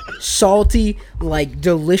sweet, salty, like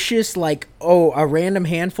delicious, like, oh, a random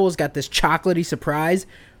handful's got this chocolatey surprise.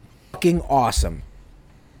 Fucking awesome.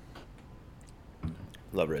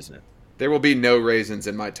 Love Raisinets. There will be no raisins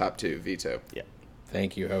in my top 2, veto. Yeah.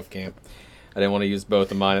 Thank you, Hofkamp. I didn't want to use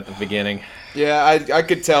both of mine at the beginning. Yeah, I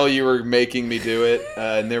could tell you were making me do it,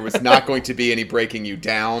 and there was not going to be any breaking you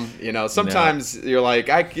down. You know, sometimes you're like,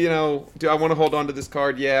 do I want to hold on to this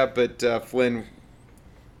card? Yeah, but Flynn,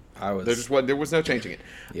 there was no changing it.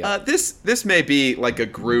 Yeah. This may be like a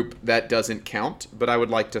group that doesn't count, but I would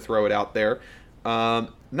like to throw it out there.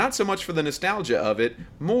 Not so much for the nostalgia of it,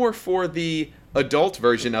 more for the adult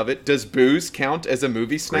version of it. Does booze count as a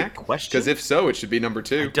movie snack? question. Because if so, it should be number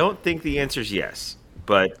 2. I don't think the answer is yes,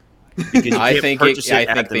 but because you I can't think purchase it I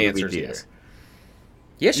at think the the movie answer is theater. yes.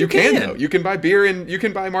 Yes, You can though. You can buy beer and you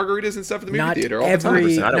can buy margaritas and stuff at the movie Not theater all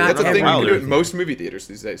every- the time. not That's a thing you every can do at movie most movie theaters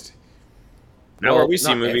these days. Now, Well, we see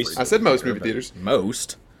not movies. every. I said most movie theaters.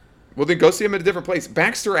 Most. Well, then go see them at a different place.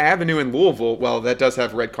 Baxter Avenue in Louisville. Well, that does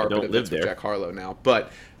have red carpet don't events live with there. Jack Harlow now,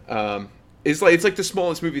 but it's like the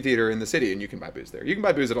smallest movie theater in the city, and you can buy booze there. You can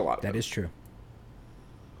buy booze at a lot of them. That is true.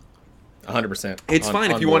 100%. It's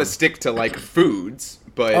fine if you want to stick to like foods,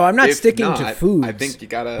 but Oh, I'm not if sticking not, to foods. I think you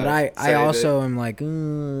gotta. But I say also am like, I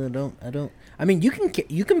don't. I mean, you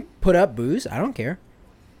can put up booze. I don't care.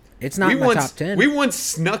 It's not my top 10. We once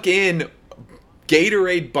snuck in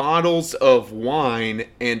Gatorade bottles of wine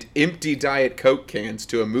and empty Diet Coke cans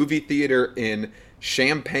to a movie theater in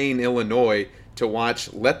Champaign, Illinois, to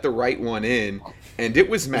watch Let the Right One In, and it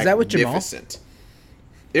was that with Jamal? magnificent.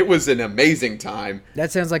 It was an amazing time. That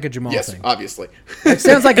sounds like a Jamal Yes, thing. obviously. It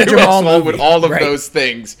sounds like a Who Jamal else movie. would all of Right. those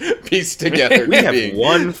things pieced together? We to have being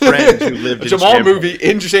one friend who lived a in Jamal Champaign. movie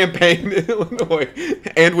in Champaign, Illinois,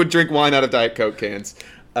 and would drink wine out of Diet Coke cans.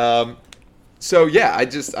 So yeah, I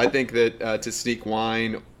think that to sneak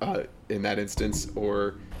wine in that instance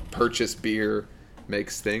or purchase beer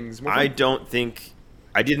makes things more fun.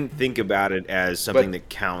 I didn't think about it as something But- that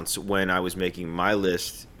counts when I was making my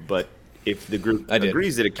list, but if the group I did.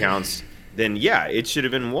 agrees that it counts, then yeah, it should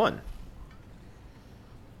have been 1.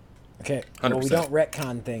 Okay. Well, we 100%. don't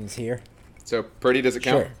retcon things here. So pretty does it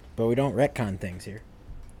count? Sure. But we don't retcon things here.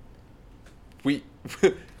 We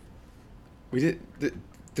did.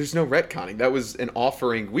 There's no retconning. That was an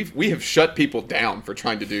offering. We have shut people down for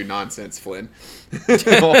trying to do nonsense, Flynn,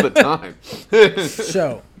 all the time.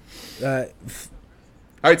 So,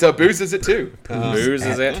 All right, so booze is at 2. Booze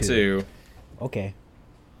is at at 2. 2. okay.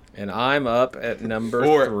 And I'm up at number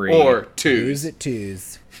or 3. or Booze 2s. at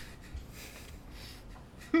 2s.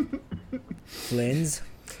 Flynn's,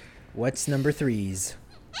 what's number 3s?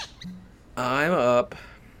 I'm up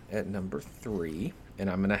at number 3. And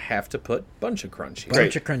I'm going to have to put Bunch of Crunch here.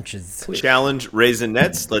 Bunch of crunches. Challenge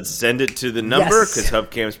Raisinets. Let's send it to the number Yes. because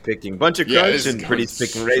Hubcamp's picking Bunch of Yeah, Crunch this is and going Pretty's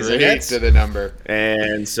picking straight Raisinets. to the number.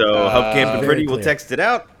 And so Hubcamp and Very Pretty will clear. text it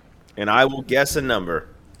out, and I will guess a number.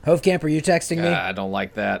 Hovecamp, are you texting me? I don't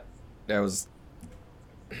like that. That was...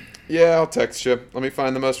 Yeah, I'll text you. Let me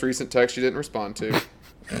find the most recent text you didn't respond to.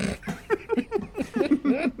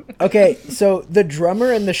 Okay, so the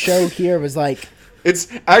drummer in the show here was like, It's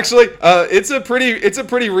actually it's a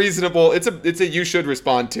pretty reasonable it's a you should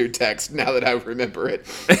respond to text now that I remember it.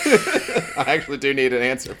 I actually do need an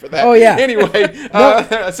answer for that. Oh yeah. Anyway, No.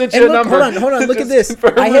 I sent you a Look, number. hold on. Look at this.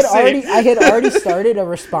 I had already started a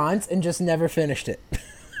response and just never finished it.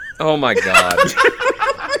 Oh my god.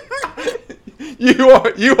 You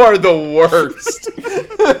are the worst.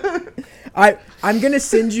 I'm gonna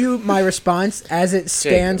send you my response as it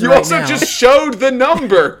stands You right also now. just showed the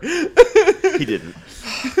number. He didn't.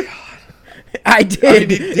 I did. I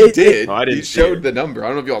mean, he did. Oh, I didn't he see showed it. the number. I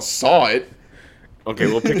don't know if y'all saw it. Okay,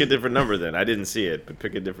 we'll pick a different number then. I didn't see it, but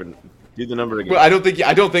pick a different. Do the number again. Well, I don't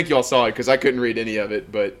think y'all saw it because I couldn't read any of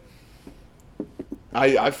it. But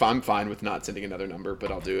I'm fine with not sending another number,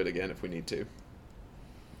 but I'll do it again if we need to.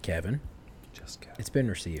 Kevin, it's been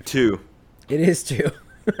received. 2. It is 2.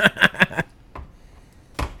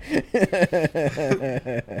 I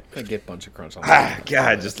get a bunch of crunch on God,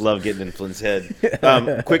 I just love getting in Flynn's head.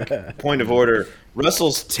 Quick point of order.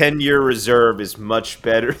 Russell's 10-year reserve is much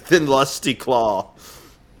better than Lusty Claw.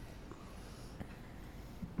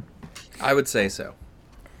 I would say so.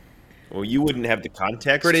 Well, you wouldn't have the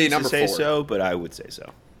context Pretty to number say 4. so, but I would say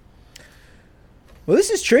so. Well, this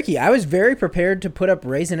is tricky. I was very prepared to put up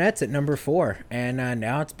Raisinets at number 4, and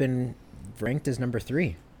now it's been ranked as number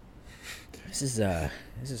 3. This is.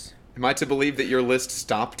 Am I to believe that your list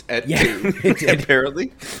stopped at 2? It did.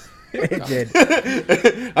 Apparently. It did.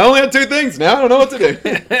 I only had 2 things. Now I don't know what to do.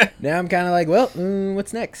 Now I'm kind of like, well,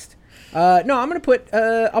 what's next? No, I'm gonna put.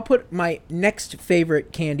 I'll put my next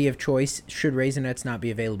favorite candy of choice should Raisinets not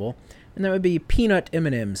be available, and that would be peanut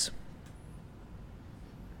M&Ms.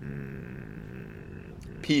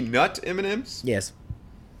 Peanut M&Ms? Yes.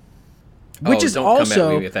 Which is don't also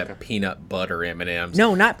come at me with that peanut butter M&Ms.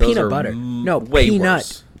 no, not Those peanut are butter. No, way peanut.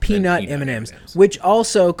 worse than Peanut M&Ms, which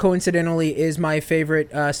also coincidentally is my favorite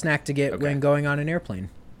snack to get when going on an airplane.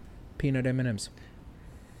 Peanut M&Ms.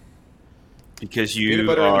 Because Peanut you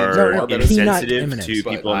butter are M&Ms are better than insensitive peanut to M&Ms,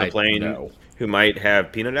 people on the plane who might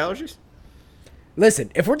have peanut allergies?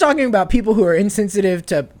 Listen, if we're talking about people who are insensitive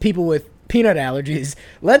to people with peanut allergies,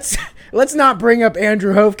 let's not bring up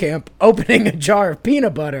Andrew Hovekamp opening a jar of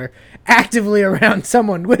peanut butter actively around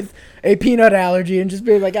someone with a peanut allergy and just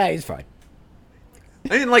being like, he's fine.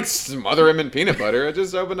 I didn't smother him in peanut butter. I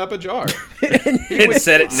just opened up a jar. and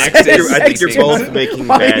set it next to I think you're both making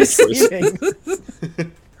bad choices.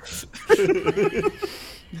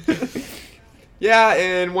 Yeah,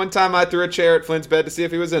 and one time I threw a chair at Flynn's bed to see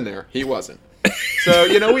if he was in there. He wasn't. So,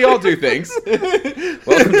 we all do things.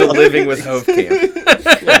 Welcome to living with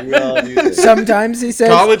Hovekamp. We all do this. Sometimes he says,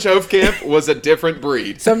 College Hovekamp was a different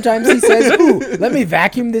breed. sometimes he says, ooh, let me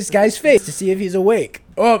vacuum this guy's face to see if he's awake.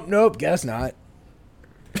 Oh, nope, guess not.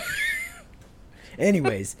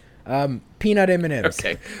 Anyways, peanut M&Ms.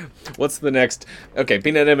 Okay. What's the next? Okay,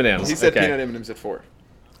 peanut M&Ms. He said okay. peanut M&Ms at 4.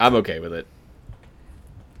 I'm okay with it.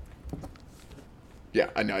 Yeah,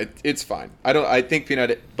 I know it's fine. I think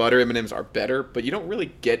peanut butter M&Ms are better, but you don't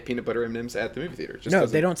really get peanut butter M&Ms at the movie theater. No,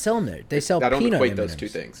 they don't sell them there. They sell I don't peanut equate M&Ms. those two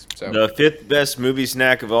things. So The 5th best movie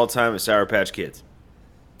snack of all time is Sour Patch Kids.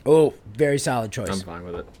 Oh, very solid choice. I'm fine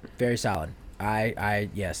with it. Very solid.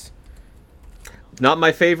 Yes. Not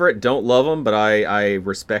my favorite. Don't love them, but I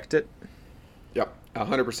respect it. Yep,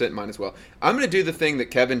 100% mine as well. I'm going to do the thing that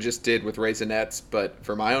Kevin just did with Raisinets, but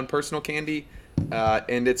for my own personal candy,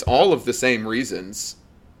 and it's all of the same reasons.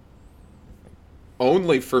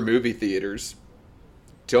 Only for movie theaters.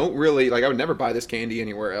 Don't really, I would never buy this candy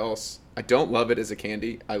anywhere else. I don't love it as a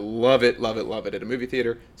candy. I love it at a movie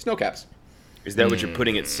theater. Snow caps. Is that what you're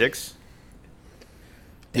putting at 6?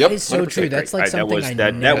 That is so true. That's like something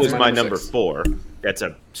that was my number number 6. 4. That's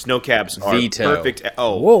a snow caps are Veto. perfect.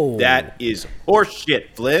 Oh, Whoa. that is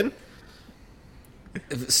horseshit, Flynn.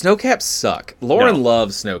 Snowcaps suck. Lauren No.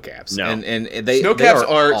 loves snowcaps. No. And they Snow they caps are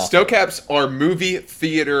are awful. snow caps are movie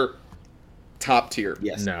theater top tier.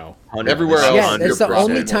 Yes. No. 100%. Everywhere else, Yeah, that's the 100%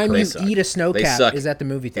 only more time They you suck. eat a snow They cap suck is at the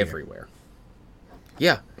movie theater. everywhere.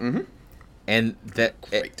 Yeah. Mm-hmm. And that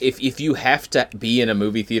Great. if you have to be in a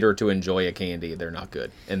movie theater to enjoy a candy, they're not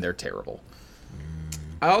good and they're terrible.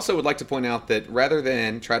 I also would like to point out that rather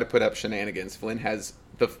than try to put up shenanigans, Flynn is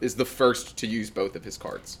the first to use both of his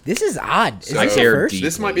cards. This is odd. Is I this the care first? deeply.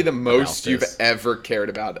 This might be the most about you've this. ever cared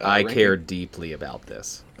about. I ranking. care deeply about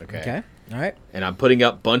this. Okay. All right. And I'm putting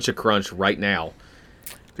up Bunch of Crunch right now.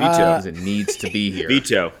 Veto. Because it needs to be here.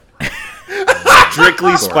 Veto.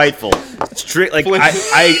 Strictly spiteful.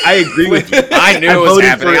 I agree with you. I knew I it was voted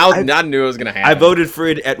happening. for- I knew it was going to happen. I voted for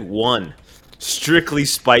it at 1. Strictly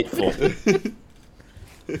spiteful.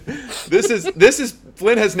 This is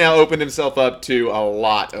Flynn has now opened himself up to a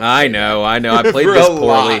lot of I know. I played for this a poorly.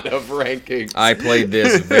 lot of rankings. I played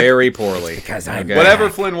this very poorly. Because I'm Whatever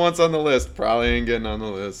Flynn wants on the list probably ain't getting on the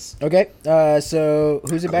list. Okay, so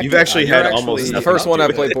who's it back You've to? actually You're had actually- almost The first one I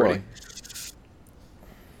played Pretty. poorly.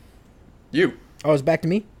 You. Oh, it's back to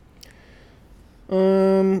me?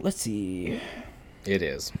 Let's see. It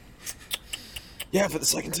is. Yeah, for the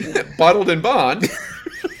second time. Bottled and Bond.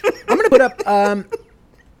 I'm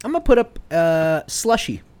gonna put up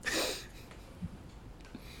slushy.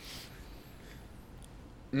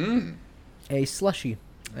 A slushy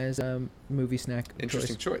as a movie snack.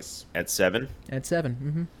 Interesting choice. At 7. At 7.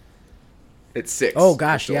 Mm-hmm. It's 6. Oh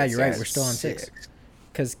gosh, We're yeah, still you're on right. We're still on 6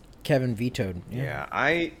 because Kevin vetoed. Yeah,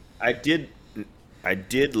 I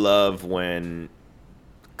did love when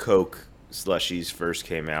Coke slushies first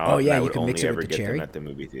came out. Oh, yeah, I you would could only mix it with ever the get cherry. them at the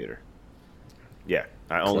movie theater. Yeah,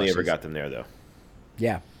 I only ever Slushies. got them there though.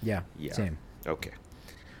 Yeah. Yeah. Same. Okay.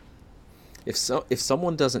 If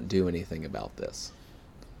someone doesn't do anything about this,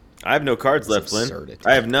 I have no cards left, Lynn. absurdity.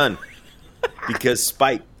 I have none. Because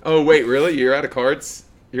spite. Oh wait, really? You're out of cards?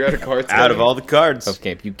 You're out of cards? Out of Kevin? all the cards. Of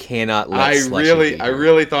camp, you cannot let I Slushy really be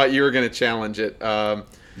here. thought you were going to challenge it.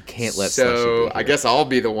 You can't let Slushy be So here. I guess I'll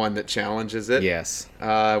be the one that challenges it. Yes.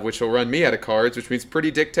 Which will run me out of cards, which means Pretty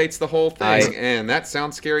dictates the whole thing, and that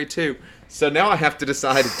sounds scary too. So now I have to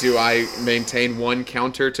decide: do I maintain one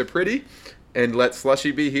counter to Pretty and let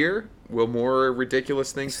Slushy be here? Will more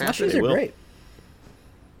ridiculous things Slushies happen? are will. great.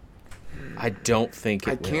 I don't think it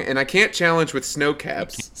I will. can't, and I can't challenge with snow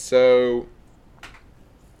caps. So,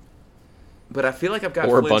 but I feel like I've got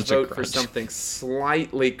Or a Flynn's bunch of vote for crunch. something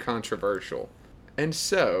slightly controversial, and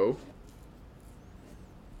so.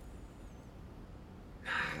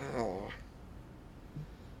 Oh.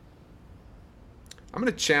 I'm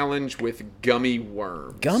going to challenge with gummy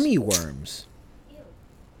worms. Gummy worms.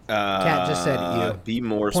 Cat just said you. Be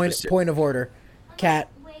more Point specific. of order. Cat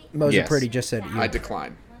Moser Yes. Pretty just said you. I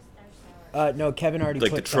decline. No, Kevin already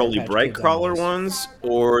Like put the Trolley Sour Patch Bright Kids on Crawler the list. ones,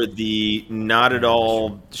 or the not at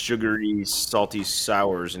all sugary, salty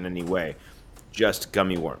sours in any way, just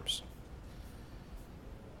gummy worms.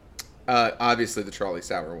 Obviously, the trolley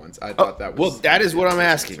sour ones. I thought that was. Well, that is what I'm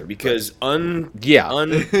asking because don't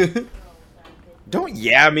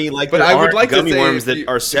me like But there I would aren't like to gummy say worms if that you-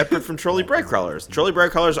 are separate from Trolley Bright Crawlers. Trolley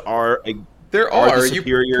Bright Crawlers are there are are. the You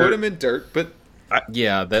superior- put them in dirt, but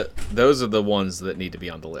Yeah, those are the ones that need to be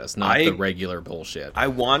on the list, not I- the regular bullshit. I I'll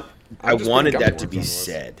just put wanted gummy that to worms be on the list.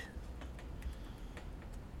 said.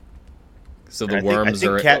 So the And I worms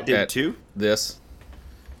think are Cat did at too. this.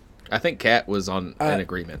 I think Cat was on an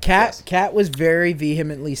agreement. Cat yes. was very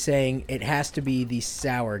vehemently saying it has to be the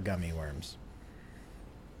sour gummy worms.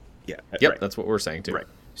 Yeah. Yep, Right. that's what we're saying too. Right.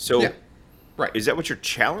 So yeah, right. is that what you're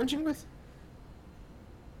challenging with?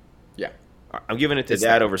 Yeah. I'm giving it to It's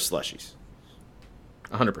that that. over slushies.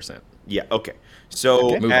 100%. Yeah. Okay.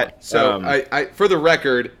 So Okay. Move at So I for the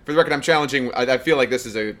record, I'm challenging. I feel like this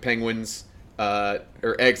is a penguins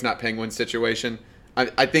or eggs, not penguins situation.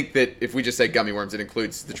 I think that if we just say gummy worms, it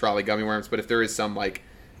includes the trolley gummy worms. But if there is some like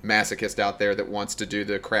masochist out there that wants to do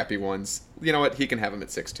the crappy ones, you know what? He can have them at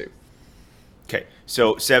 6 too. okay.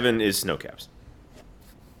 So 7 is snow caps.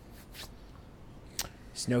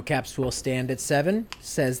 Snowcaps will stand at 7,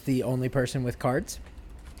 says the only person with cards.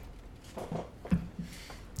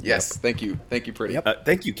 Yes, thank you, Pretty. Yep.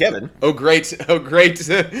 Thank you, Kevin. Oh great, I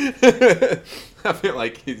feel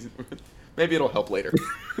like maybe it'll help later.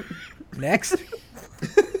 Next.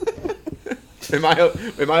 Am I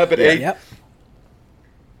up at 8? Yep.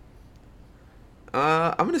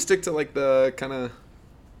 I'm gonna stick to like the kind of.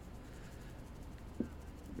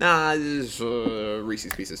 Nah, this is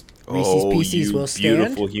Reese's Pieces. Reese's Oh, Pieces you will stand.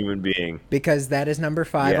 beautiful human being. Because that is number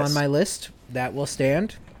 5 Yes. on my list. That will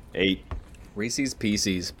stand. 8. Reese's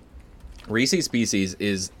Pieces. Reese's Pieces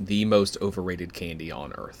is the most overrated candy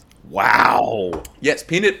on earth. Wow. Yes,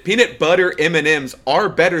 peanut butter M&Ms are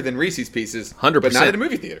better than Reese's Pieces, 100%. but not at a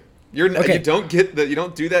movie theater. Okay. You don't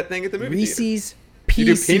do that thing at the movie theater. Reese's You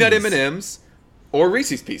Pieces. do peanut M&Ms or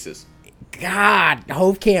Reese's Pieces. God,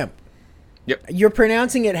 Hove Camp. Yep. You're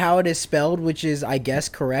pronouncing it how it is spelled, which is, I guess,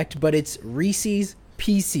 correct, but it's Reese's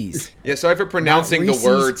Pieces. Yeah, sorry for pronouncing the Reese's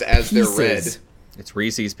words as they're read. Pieces. It's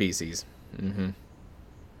Reese's Pieces.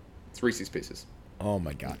 It's Reese's Pieces. Oh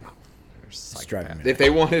my God. It's driving me. If they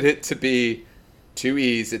wanted it to be 2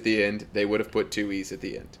 E's at the end, they would have put 2 E's at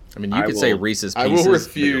the end. I mean, you I could say will- Reese's I will Pieces, but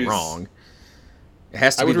refuse. you're wrong. It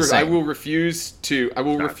has to I be the would. same. I will refuse to. I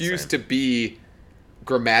will Not the refuse same. to be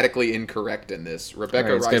grammatically incorrect in this.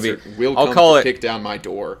 Rebecca Alright, it's gonna be- Reiser will I'll come call to it- kick down my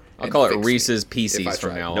door. I'll and call it fix me Reese's if I Pieces from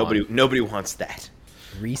try. now on. Nobody wants that.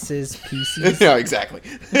 Reese's Pieces. Yeah, exactly.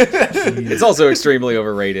 It's also extremely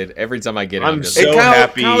overrated. Every time I get it, I'm just so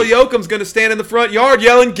happy. Kyle Yoakum's going to stand in the front yard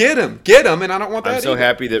yelling, "Get him! Get him!" And I don't want that I'm so either.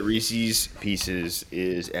 happy that Reese's Pieces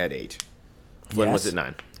is at 8. When was it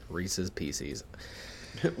 9? Reese's Pieces.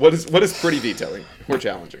 What is pretty vetoing? We're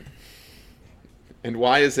challenging. And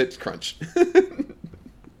why is it crunch?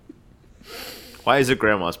 Why is it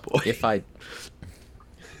Grandma's Boy?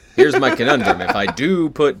 Here's my conundrum. If I do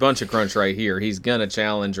put Bunch of Crunch right here, he's gonna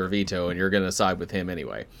challenge or veto, and you're gonna side with him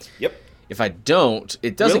anyway. Yep. If I don't,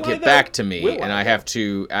 it doesn't Will I, get though? back to me, Will and I, I have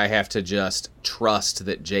to just trust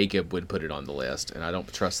that Jacob would put it on the list, and I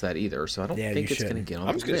don't trust that either. So I don't Yeah, think you it's gonna shouldn't. get on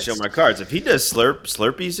I'm the just going to list. show my cards. If he does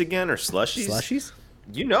Slurpees again or Slushies. Slushies?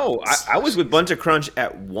 You know, I was with Bunch of Crunch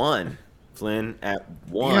at 1. Flynn at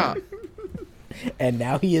 1. Yeah. And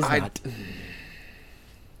now he is not.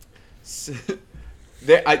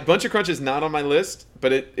 Bunch of Crunch is not on my list,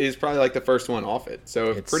 but it is probably like the first one off it. So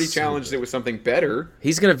if It's Pretty so challenged good. it with something better,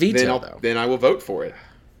 He's gonna veto though. then I will vote for it.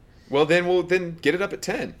 Well, then we'll get it up at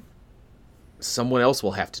 10. Someone else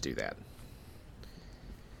will have to do that.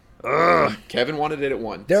 Kevin wanted it at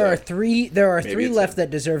 1. There so are three maybe it's left him. that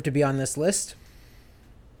deserve to be on this list.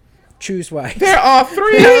 Choose wisely. There are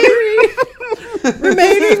 3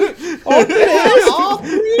 remaining.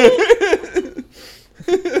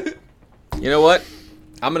 You know what?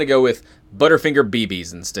 I'm gonna go with Butterfinger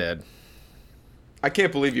BBs instead. I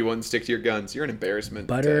can't believe you wouldn't stick to your guns. You're an embarrassment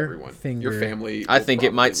to everyone. Butterfinger. Your family. I will think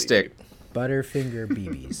it might probably leave stick. you. Butterfinger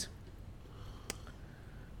BBs.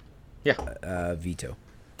 Yeah. Veto.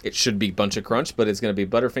 It should be Bunch of Crunch, but it's going to be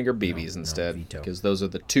Butterfinger BBs instead, veto. because those are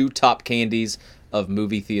the 2 top candies of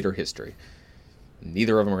movie theater history.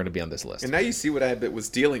 Neither of them are going to be on this list. And now you see what I was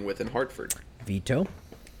dealing with in Hartford. Veto.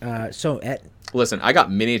 So at Listen, I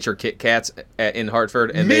got miniature Kit Kats in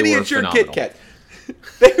Hartford, and they were Miniature phenomenal. Kit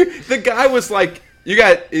Kat. The guy was like, you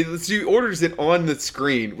orders it on the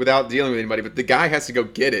screen without dealing with anybody, but the guy has to go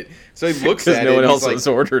get it. So he looks at it. Because no one and else he's like, has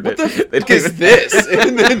ordered it. What They the don't fuck is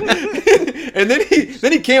even- this? And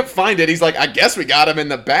then he can't find it. He's like, I guess we got him in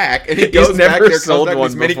the back. And he He's goes back never there, sold comes back with one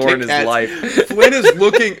these mini before in Kit his Kats.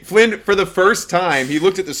 life. Flynn, for the first time, he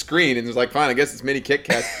looked at the screen and was like, fine, I guess it's mini Kit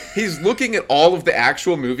Kats. He's looking at all of the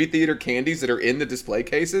actual movie theater candies that are in the display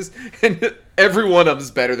cases, and every one of them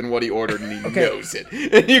is better than what he ordered, and he knows it.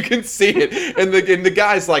 And you can see it. And the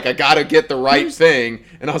guy's like, I gotta get the right thing.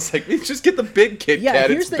 And I was like, just get the big Kit Kat.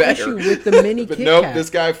 here's It's the better. issue with the mini But Kit nope, Kat. this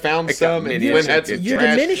guy found some, and miniature Flynn had some Kit You're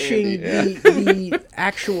trash diminishing candy. the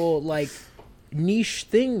actual like niche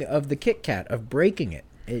thing of the Kit Kat, of breaking it.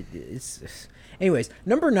 It's anyways,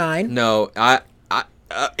 number 9. No,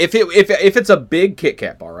 if it's a big Kit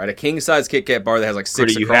Kat bar, right, a king size Kit Kat bar that has like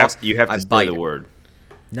 6 Pretty, across, you have I to bite say the it. word.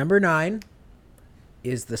 Number 9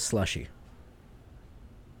 is the slushy.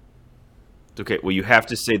 Okay, well, you have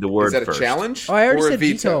to say the word Is that a first. challenge? Oh, I already or a said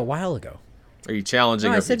veto a veto? while ago. Are you challenging?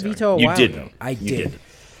 No, or I said vetoing? veto a You while didn't. ago. I You did. didn't.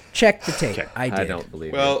 Check the tape. Okay. I did. I don't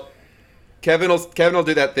believe it. Well, Kevin will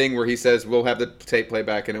do that thing where he says we'll have the tape play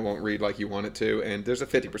back and it won't read like you want it to, and there's a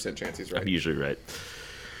 50% chance he's right. I'm usually right.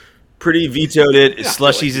 Pretty vetoed it. Not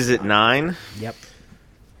Slushies really. is at 9. Yep.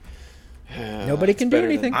 Nobody can do better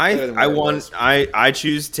than- anything better than I what it won. was. I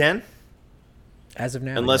choose 10 as of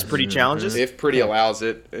now. unless yes. Pretty challenges. If Pretty allows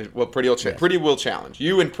it, well, Pretty will challenge.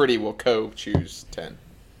 You and Pretty will co-choose 10.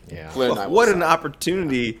 yeah. Flynn and I will What an side.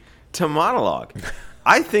 opportunity to monologue.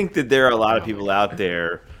 I think that there are a lot of people out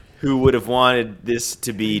there who would have wanted this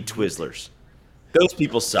to be Twizzlers. Those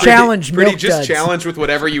people suck. Challenge Pretty milk just duds. challenge with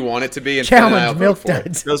whatever you want it to be, and Flynn and I Challenge will milk vote for it.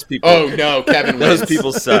 duds. Those people. Oh no, Kevin wins. Those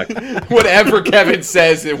people suck. Whatever Kevin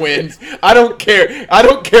says, it wins. I don't care. I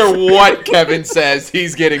don't care what Kevin says.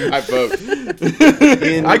 He's getting my vote.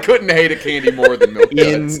 I couldn't hate a candy more than milk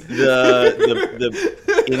In duds. in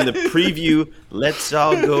the preview, let's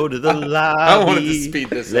all go to the lobby. I wanted to speed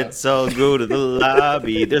this up. Let's all go to the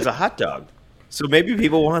lobby. There's a hot dog, so maybe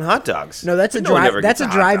people want hot dogs. No, that's a But no one drive. ever That's gets a hot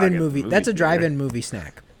dog drive-in at the movie. That's a theater. drive-in movie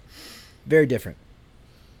snack. Very different.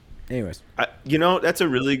 Anyways, That's a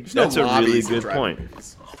really No good lobbies and point.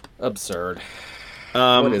 drive-ins. Absurd.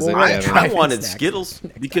 What What is it, I Kevin? wanted Snacks. Skittles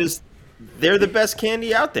because they're the best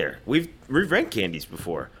candy out there. We've ranked candies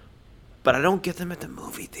before, but I don't get them at the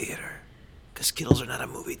movie theater because Skittles are not a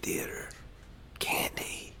movie theater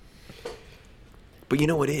candy. But you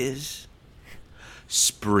know what is?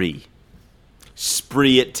 Spree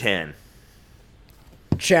at 10.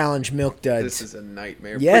 challenge milk duds. This is a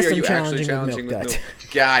nightmare. Yes, Bree, are I'm you actually challenging with milk duds.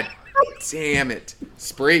 God damn it,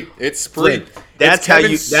 Spree! It's Spree. That's It's how you.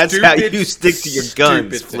 Kevin's That's how stupid, you stick to your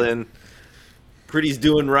guns, stupid thing. Flynn. Pretty's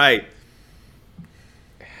doing right.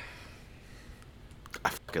 I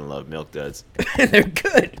fucking love milk duds. They're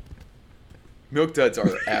good. Milk duds are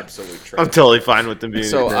absolute trash. I'm totally fine with them being.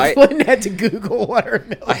 So Flynn had to Google what are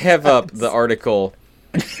milk. I have up the article.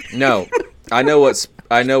 No, I know what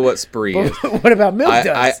spree is. What about milk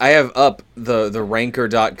duds? I have up the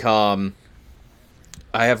ranker.com.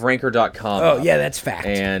 I have ranker.com. Oh, yeah, that's fact.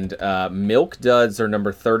 And milk duds are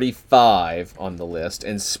number 35 on the list,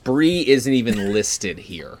 and spree isn't even listed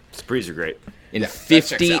here. Sprees are great. In Yeah, that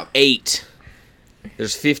checks out. 58,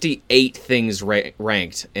 there's 58 things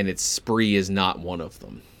ranked, and its spree is not one of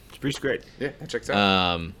them. Spree's great. Yeah, that checks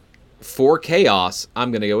out. For chaos,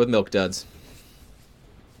 I'm gonna go with milk duds.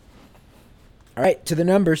 All right, to the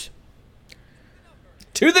numbers.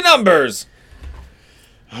 To the numbers.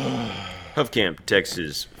 Huffcamp,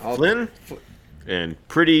 Texas. Flynn and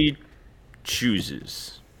Pretty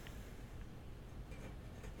chooses.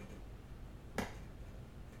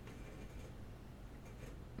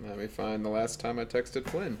 Let me find the last time I texted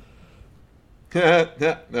Flynn.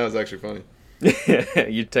 That was actually funny.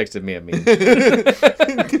 You texted me a meme.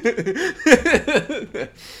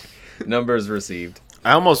 Numbers received.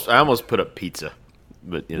 I almost put up pizza,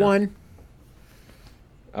 but you know. 1.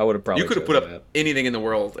 I would have probably. You could have put up anything in the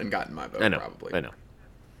world and gotten my vote. I know. Probably. I know.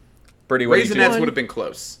 Pretty what do you do? Raisinets would have been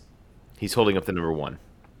close. He's holding up the number 1.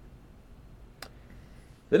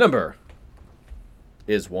 The number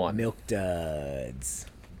is 1. Milk duds.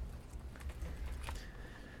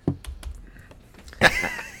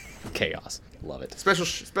 Chaos. Love it. Special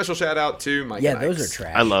shout out to Mike. Yeah, and those Ike's. are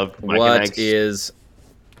trash. I love Mike and What Ike's. is?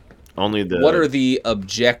 Only the. What are the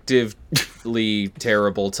objectively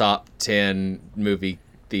terrible top 10 movie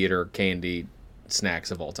theater candy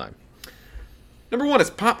snacks of all time? Number 1 is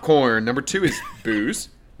popcorn. Number 2 is booze.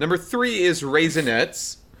 Number 3 is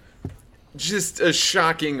Raisinets. Just a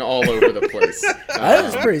shocking all over the place. That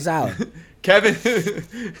was pretty solid. Kevin.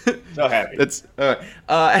 So happy. That's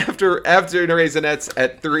after Raisinets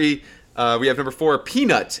at 3. We have number 4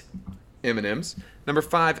 peanut M&Ms. Number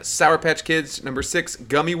 5 Sour Patch Kids. Number 6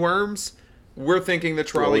 gummy worms. We're thinking the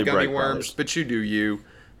trolley gummy Bright worms, Brothers. but you do you.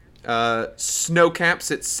 Snow Caps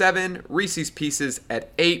at 7. Reese's Pieces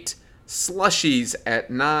at 8. Slushies at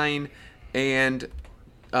 9. And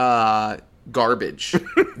garbage.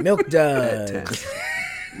 Milk at 10. duds.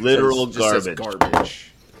 Literal Just says garbage.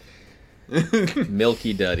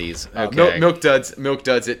 Milky Duddies. Okay. Milk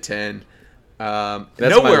duds at 10. my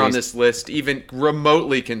Nowhere on least- this list, even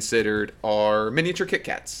remotely considered, are miniature Kit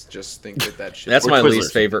Kats. Just think that shit. That's Or my Twizzlers.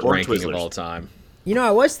 least favorite Or ranking Twizzlers. of all time. You know,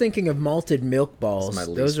 I was thinking of malted milk balls. my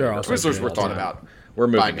least Those are favorite. also Twizzlers good. were thought time. about We're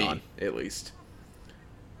by moving me, on. at least.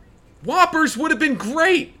 Whoppers would have been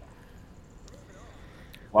great.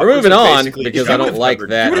 We're moving Whoppers are on basically- because if you I don't would've like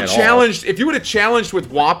covered- that You would at have challenged if you would have challenged with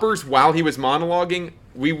Whoppers while he was monologuing.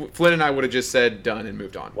 Flynn and I would have just said done and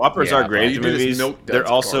moved on. Whoppers Yeah, are great you do this movies. milk duds They're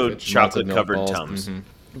also garbage. chocolate Malted covered milk balls. Tums. Mhm.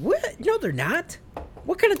 What? No, they're not.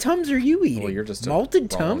 What kind of Tums are you eating? Well, you're just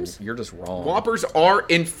malted wrong. Tums. You're just wrong. Whoppers are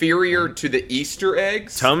inferior to the Easter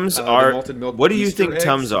eggs. Tums The are. malted milk What do you Easter think eggs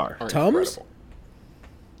Tums are? are Tums? incredible.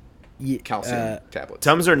 Ye- Calcium tablets.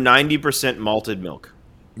 Tums are 90% malted milk.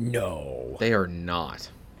 No. They are not.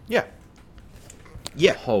 Yeah.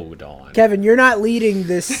 Yeah. Hold on. Kevin, you're not leading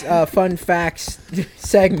this fun facts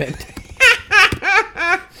segment.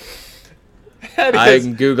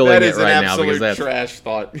 I'm Googling that it is an right now because absolute that's trash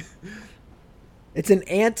thought. It's an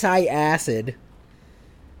anti-acid.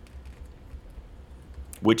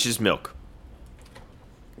 Which is milk.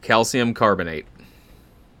 calcium carbonate.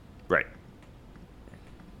 Right.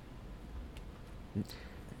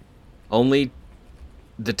 Only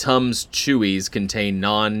the Tums Chewies contain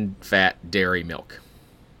non-fat dairy milk.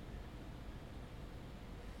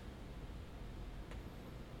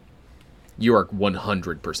 You are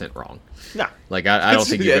 100% wrong. Nah. Like, I don't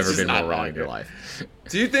think you've Yeah, ever it's been just more not wrong in your accurate. life.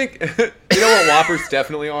 Do you think you know what Whoppers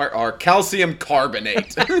definitely are calcium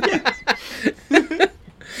carbonate?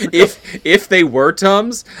 If they were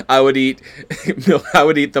Tums, I would eat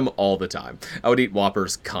them all the time. I would eat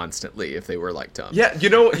Whoppers constantly if they were like Tums. Yeah,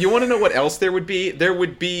 you want to know what else there would be? There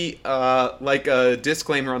would be like a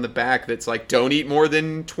disclaimer on the back that's like, don't eat more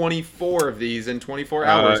than 24 of these in 24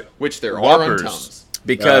 hours, which there are on Whoppers. Tums.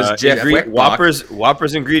 Because Jeff Wickbach,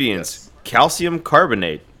 Whoppers ingredients: calcium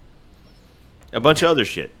carbonate, a bunch of other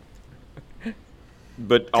shit,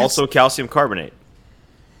 but also calcium carbonate.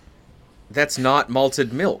 that's not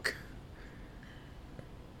malted milk.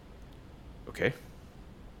 Okay.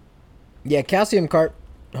 Yeah, calcium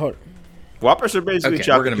hold. Whoppers are basically Okay, we're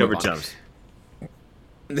chocolate gonna move covered on. Tums.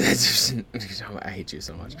 That's just, I hate you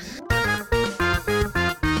so much.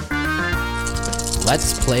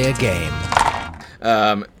 Let's play a game.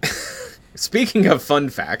 Speaking of fun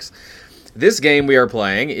facts, This game we are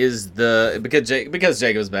playing is because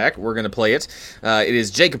Jacob's back, we're going to play it. It is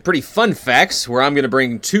Jacob Pretty Fun Facts, where I'm going to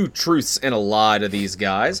bring 2 truths and a lie to these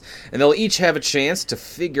guys, and they'll each have a chance to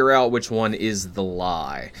figure out which one is the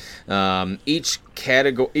lie. Each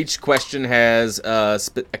question has a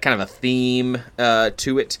kind of a theme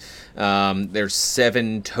to it. There's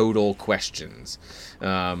 7 total questions.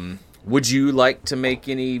 Would you like to make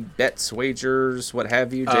any bets, wagers, what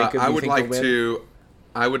have you, Jacob?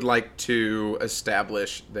 I would like to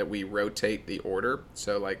establish that we rotate the order.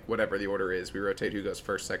 So, like, whatever the order is, we rotate who goes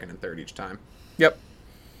first, second, and third each time. Yep.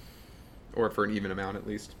 Or for an even amount, at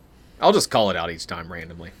least. I'll just call it out each time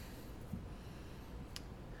randomly.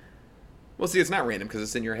 Well, see, it's not random because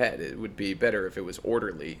it's in your head. It would be better if it was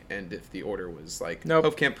orderly, and if the order was, like,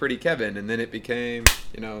 Hofkamp, Pretty, Kevin, and then it became,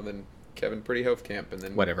 then Kevin, Pretty, Hofkamp, and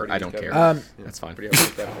then... Whatever, Pretty, I don't Kevin. care. That's fine. Pretty,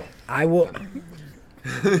 Hofkamp, Kevin. I will...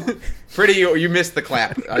 Pretty, you missed the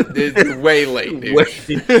clap. It's way late, dude.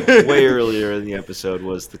 Way earlier in the episode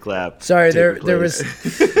was the clap. Sorry, there was...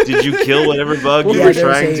 Did you kill whatever bug you were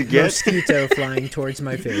trying to get? There's a mosquito flying towards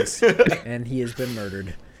my face, and he has been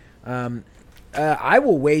murdered. I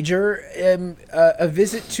will wager a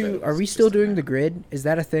visit to... Are we still doing the grid? Is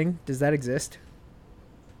that a thing? Does that exist?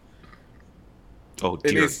 Oh,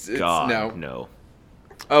 dear God, no.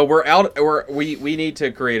 Oh, we're out. We need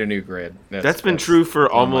to create a new grid. That's been true for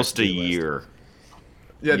almost a year.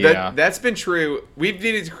 Yeah, that's been true. We've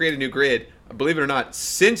needed to create a new grid, believe it or not,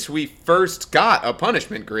 since we first got a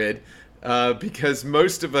punishment grid, because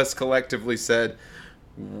most of us collectively said,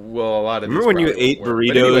 well, a lot of Remember when you ate burritos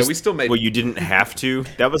anyway, we still made... well, you didn't have to?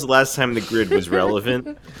 That was the last time the grid was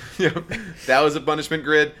relevant. Yeah, that was a punishment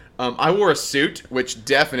grid. I wore a suit, which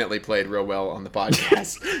definitely played real well on the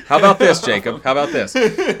podcast. How about this, Jacob? How about this?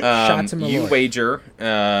 Shots in the You Lord. wager,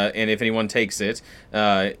 and if anyone takes it,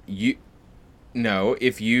 if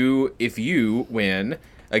you win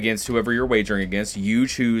against whoever you're wagering against, you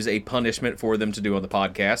choose a punishment for them to do on the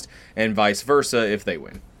podcast, and vice versa if they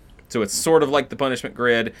win. So it's sort of like the punishment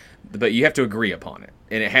grid, but you have to agree upon it,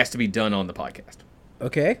 and it has to be done on the podcast.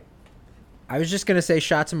 Okay. I was just going to say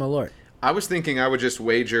shots in my lord. I was thinking I would just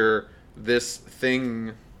wager this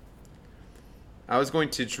thing. I was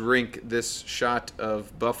going to drink this shot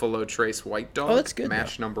of Buffalo Trace White Dog. Oh, that's good,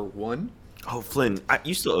 Mash number 1. Oh, Flynn,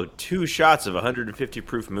 you still owe 2 shots of 150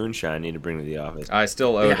 proof moonshine I need to bring to the office. I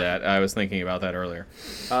still owe that. I was thinking about that earlier.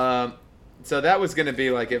 So that was going to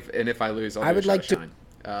be like if I lose, I'll I do would a like shot of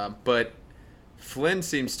shine. But Flynn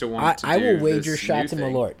seems to want to do I will wager this shots new in my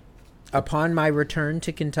thing. lord. Upon my return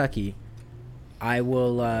to Kentucky, I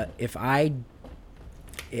will, if I...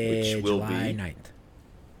 Which will July be? 9th.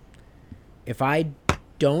 If I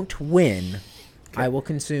don't win, I will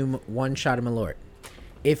consume 1 shot of Malort.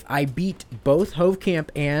 If I beat both Hofkamp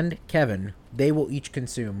and Kevin, they will each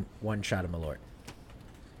consume 1 shot of Malort.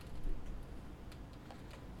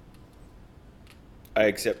 I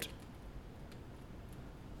accept.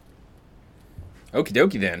 Okie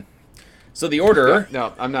dokie then. So the order...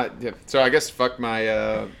 No, I'm not. Yeah. So I guess fuck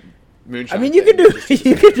my moonshine. I mean, you thing.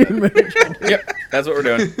 could do moonshine. Yep, that's what we're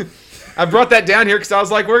doing. I brought that down here because I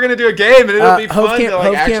was like, we're gonna do a game and it'll be fun to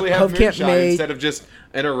like Hofkamp- actually have Hofkamp moonshine may- instead of just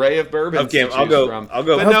an array of bourbons. Hofkamp, to I'll choose go- from. I'll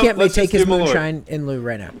go- But no, Hofkamp may let's take just his do Malort. moonshine in lieu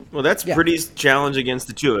right now. Well, that's Yeah. Pretty's challenge against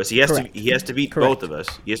the 2 of us. He has Correct. to beat Correct. both of us.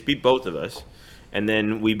 He has to beat both of us, and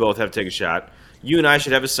then we both have to take a shot. You and I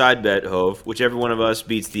should have a side bet, Hove. Whichever one of us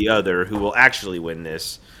beats the other, who will actually win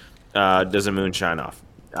this, does a moonshine off.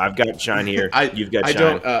 I've got shine here. You've got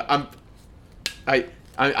shine. I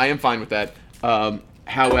am fine with that.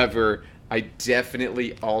 However, I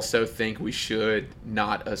definitely also think we should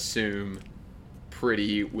not assume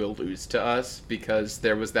Pretty will lose to us, because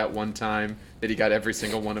there was that one time that he got every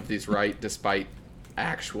single one of these right despite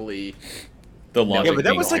actually... The logic Yeah, but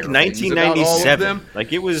that being was like terrible. 1997. them.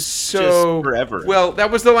 Like, it was So just forever. Well, that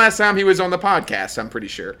was the last time he was on the podcast, I'm pretty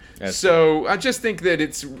sure. That's so I just think that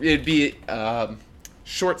it'd be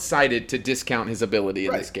short-sighted to discount his ability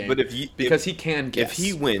in this game. But because he can guess. If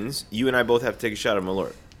he wins, you and I both have to take a shot of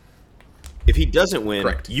Malort. If he doesn't win,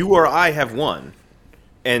 Correct. you or I have won,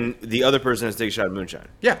 and the other person has to take a shot of moonshine.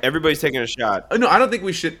 Yeah. Everybody's taking a shot. No, I don't think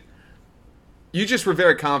we should. You just were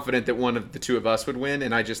very confident that one of the 2 of us would win,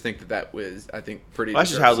 and I just think that was, I think, pretty. That's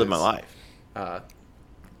just how I live my life.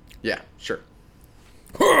 Yeah, sure.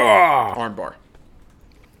 Armbar.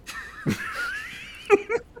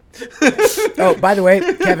 Oh, by the way,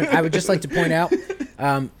 Kevin, I would just like to point out,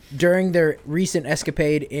 during their recent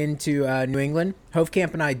escapade into New England,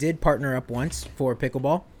 Hofkamp and I did partner up once for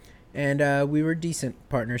pickleball, and we were decent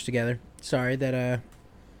partners together. Sorry that...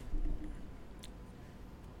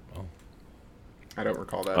 I don't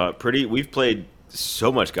recall that. We've played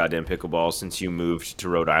so much goddamn pickleball since you moved to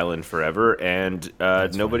Rhode Island forever, and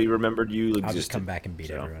nobody remembered you existed. I'll just come back and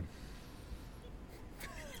beat everyone.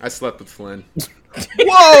 I slept with Flynn.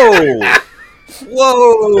 Whoa!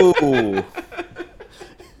 Whoa!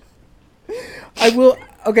 I will.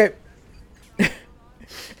 Okay.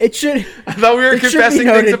 It should. I thought we were confessing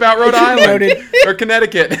things about Rhode Island or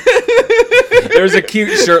Connecticut. There's a cute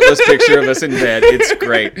shirtless picture of us in bed. It's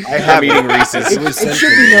great. I'm eating Reese's. It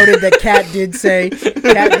should be noted that Kat did say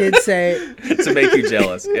to make you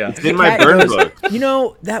jealous. Yeah, it's in my burn book. You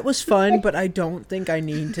know, that was fun, but I don't think I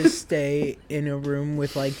need to stay in a room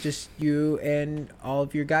with like just you and all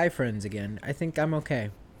of your guy friends again. I think I'm okay.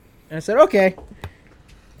 And I said okay.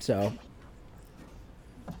 So.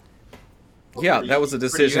 Yeah, that was a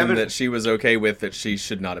decision that she was okay with that she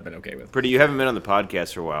should not have been okay with. Pretty, you haven't been on the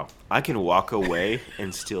podcast for a while. I can walk away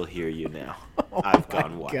and still hear you now. I've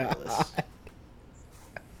gone wireless.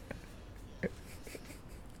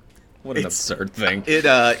 What an absurd thing.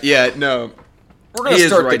 Yeah, no. We're going to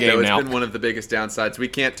start the game though. now. It's been one of the biggest downsides. We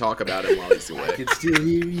can't talk about it while he's away. I can still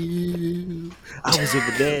hear you. I was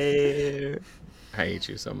over there. I hate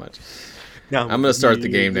you so much. Now I'm going to start the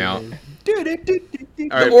game now. All The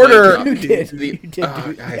right, order. You did.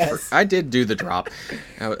 I did do the drop.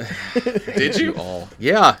 Did you? All?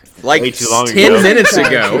 Yeah, like Way too long 10 ago. minutes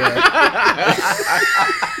ago.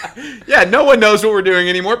 Yeah, no one knows what we're doing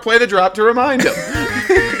anymore. Play the drop to remind them.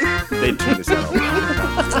 They turned this out.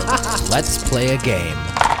 Let's play a game.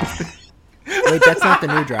 Wait, that's not the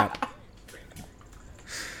new drop.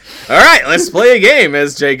 All right, let's play a game,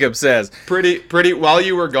 as Jacob says. Pretty. While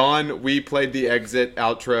you were gone, we played the exit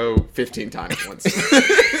outro 15 times once.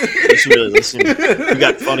 You should really listen. We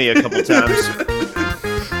got funny a couple times.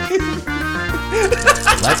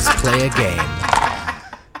 Let's play a game.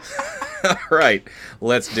 All right,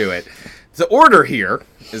 let's do it. The order here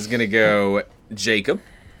is going to go Jacob,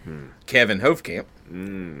 Kevin Hofkamp,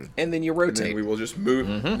 and then you And rotate. then we will just move,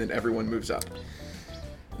 and then everyone moves up.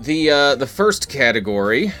 The first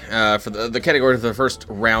category for the category for the first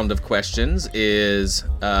round of questions is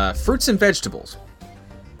fruits and vegetables.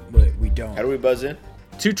 Wait, we don't. How do we buzz in?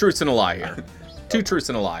 2 truths and a lie here. 2 truths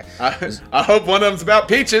and a lie. I hope one of them's about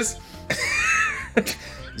peaches.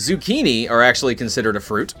 Zucchini are actually considered a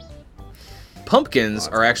fruit. Pumpkins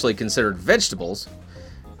are actually considered vegetables.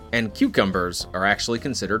 And cucumbers are actually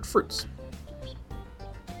considered fruits.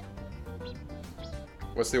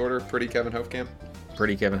 What's the order? Pretty Kevin Hofkamp?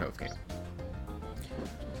 Pretty Kevin Hofkamp.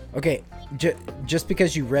 Okay, just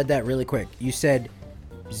because you read that really quick, you said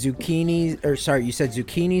zucchinis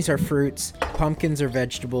are fruits, pumpkins are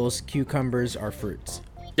vegetables, cucumbers are fruits.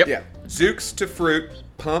 Yep. Yeah. Zooks to fruit,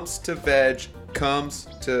 pumps to veg, comes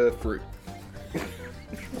to fruit.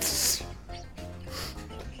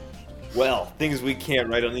 Well, things we can't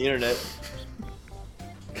write on the internet.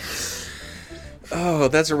 Oh,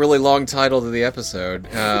 that's a really long title to the episode.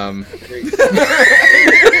 And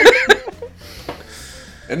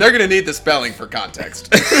they're going to need the spelling for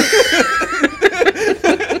context.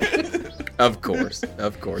 Of course.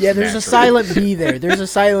 Yeah, there's a silent B there. There's a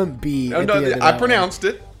silent B. No, at the end of I that pronounced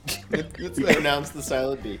it. It's there. Pronounced the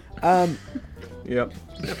silent B. one. Yep.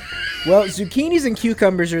 Well, zucchinis and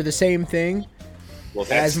cucumbers are the same thing, Well,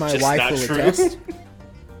 as my just wife not will true. attest.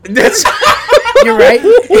 That's You're right.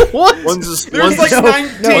 what? There's There's like 19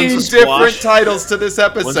 one's a different squash. tile to this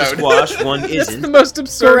One's a episode. squash, one That's the isn't. most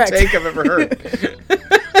absurd Correct. take I've ever heard.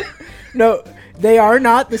 No, they are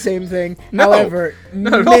not the same thing. No, However,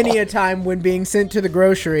 not at many all. a time when being sent to the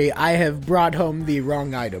grocery, I have brought home the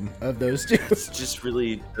wrong item of those two. It's just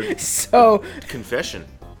really a So, confession.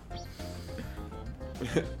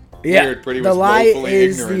 yeah, Weird, Pretty the was lie woefully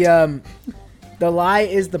is ignorant. the lie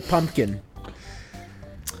is the pumpkin,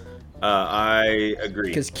 I agree.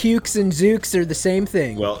 because cukes and zooks are the same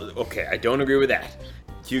thing. Well, okay, I don't agree with that.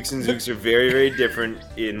 Cukes and zooks are very, very different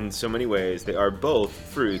in so many ways. They are both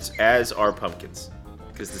fruits, as are pumpkins,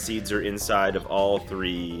 because the seeds are inside of all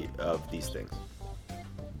 3 of these things.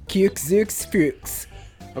 Cukes, zooks, fruits.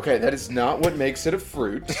 Okay, that is not what makes it a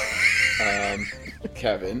fruit,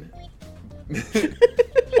 Kevin.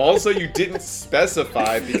 Also, you didn't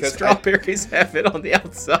specify because Strawberries have it on the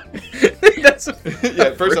outside. That's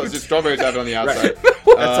yeah, first off, just strawberries have it on the outside. That's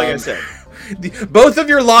like I said. both of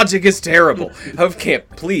your logic is terrible. Hofkamp,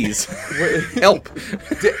 please help.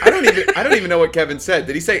 I don't even know what Kevin said.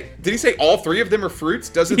 Did he say all 3 of them are fruits?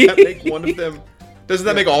 Doesn't that make one of them? Doesn't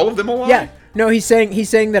that make all of them a lie? Yeah, no, he's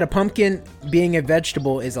saying that a pumpkin being a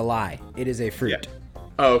vegetable is a lie. It is a fruit. Yeah.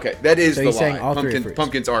 Oh, okay. That is So the he's lie. saying all 3 are fruits.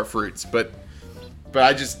 Pumpkins are fruits, but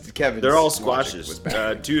I just Kevin. They're all squashes. 2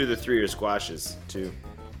 of the 3 are squashes, too.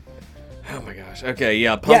 Oh my gosh. Okay,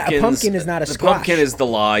 yeah, pumpkins. Yeah, a pumpkin is not a the squash. Pumpkin is the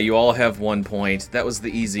lie. You all have 1 point. That was the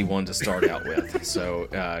easy one to start out with. So,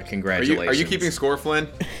 congratulations. Are you keeping score, Flynn?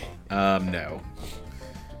 No.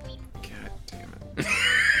 God damn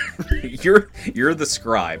it. You're the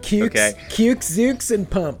scribe. Okay. Cukes, zooks, and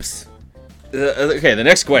pumps. Okay, the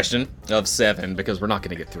next question of 7, because we're not going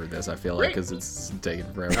to get through this. I feel like because it's taking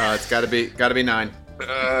forever. It's gotta be 9.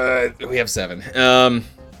 We have 7.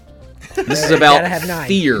 This is about Gotta have 9.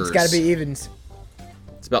 fears. It's gotta be evens.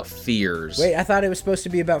 It's about fears. Wait, I thought it was supposed to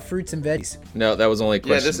be about fruits and veggies. No, that was only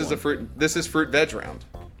question. Yeah, this is This is fruit veg round.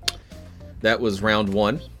 That was round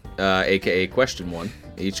 1, aka question 1.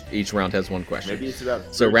 Each round has 1 question. Maybe it's about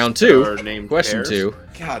So fruits round that 2, are named question pears. 2.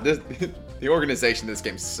 God, the organization of this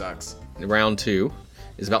game sucks. Round 2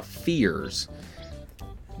 is about fears.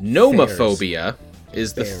 Nomophobia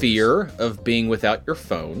is the Fears. fear of being without your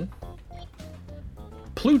phone.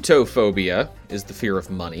 Plutophobia is the fear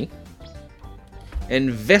of money.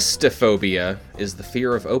 And vestophobia is the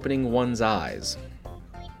fear of opening one's eyes.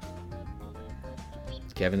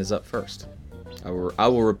 Kevin is up first. I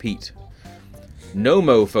will repeat.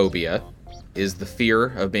 Nomophobia is the fear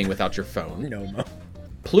of being without your phone. No.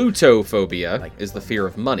 Plutophobia is the fear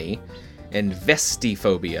of money. And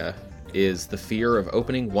vestiphobia is the fear of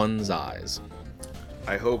opening one's eyes.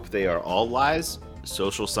 I hope they are all lies.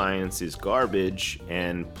 Social science is garbage,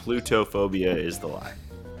 and Plutophobia is the lie.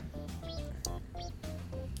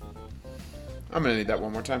 I'm gonna need that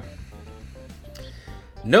one more time.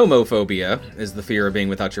 Nomophobia is the fear of being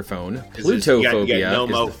without your phone. Plutophobia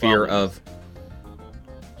is the fear of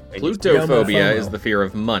Plutophobia is the fear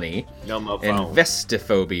of money. And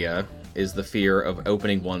vestiphobia is the fear of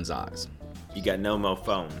opening one's eyes. You got no mo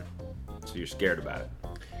phone, so you're scared about it.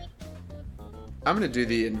 I'm gonna do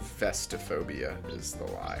the investophobia is the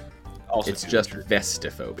lie. Also It's just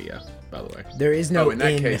vestiphobia, by the way. There is no in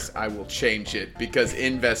that case, I will change it because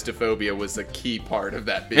investophobia was a key part of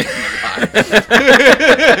that being a lie.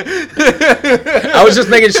 I was just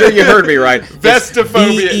making sure you heard me right.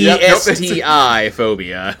 Vestophobia. V-E-S-T-I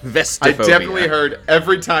phobia. Vestophobia. I definitely heard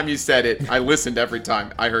every time you said it. I listened every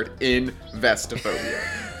time. I heard investophobia.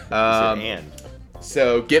 and.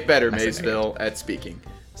 So get better, I said Maysville, at speaking.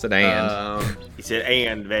 It's an and. He said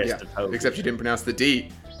and Yeah, vestophobia. except you didn't pronounce the D.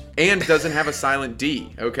 And doesn't have a silent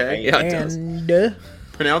D, okay? Yeah, it does. And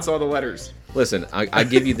Pronounce all the letters. Listen, I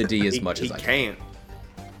give you the D as much he as I can.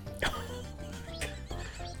 can't.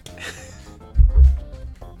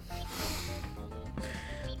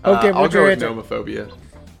 okay, I'll what's go your with answer? nomophobia.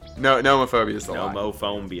 No, nomophobia is the lie.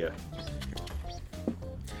 Nomophobia.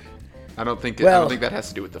 I don't think Well, that has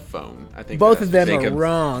to do with the phone. I think Both that of has them to are do-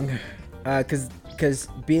 wrong, because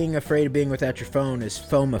being afraid of being without your phone is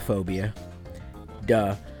phomophobia.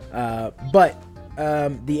 Duh. But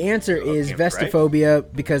the answer is Okay, right. vestophobia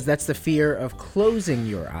because that's the fear of closing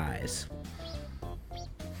your eyes.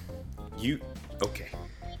 You okay?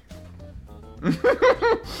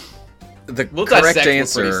 The We'll correct dissect what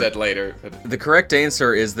answer. he said later. But The correct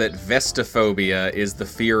answer is that vestophobia is the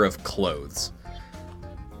fear of clothes.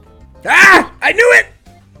 Ah! I knew it!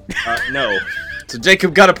 No. So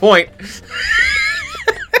Jacob got a point.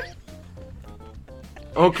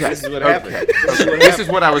 okay, This is what happened. This is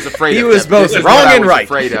what I was afraid He of. was both This is wrong what I and was right.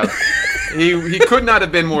 Afraid of. He could not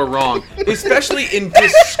have been more wrong, especially in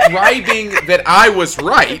describing that I was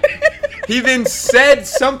right. He then said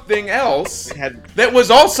something else that was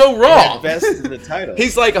also wrong. Best in the title.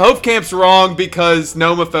 He's like, Hofkamp's wrong because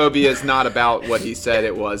nomophobia is not about what he said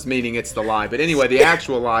it was, meaning it's the lie. But anyway, the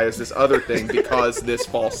actual lie is this other thing because this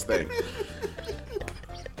false thing.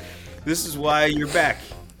 This is why you're back.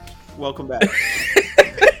 Welcome back.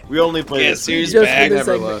 We only play Guess this. who's Just back? for this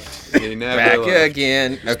Never segment. left. He never Back left.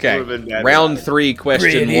 again. Okay. would've been bad Round enough. 3,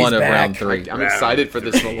 question Brady's 1 of back. round 3. I'm excited for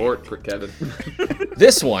this malort, Kevin.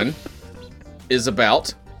 This one is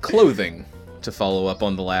about clothing. To follow up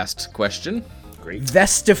on the last question,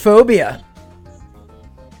 Vestophobia.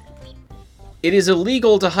 it is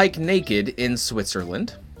illegal to hike naked in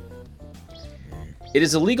Switzerland. It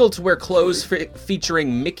is illegal to wear clothes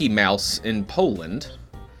featuring Mickey Mouse in Poland.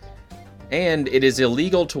 And it is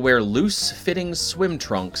illegal to wear loose-fitting swim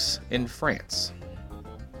trunks in France.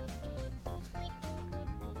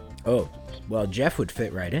 Oh, well, Jeff would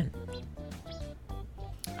fit right in.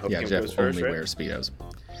 Yeah, Hopkins Jeff goes first, only right? wears Speedos.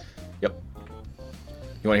 Yep.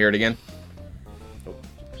 You want to hear it again?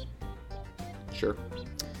 Sure.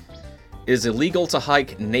 It is illegal to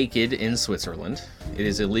hike naked in Switzerland. It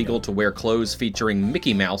is illegal to wear clothes featuring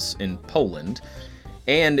Mickey Mouse in Poland.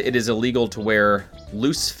 And it is illegal to wear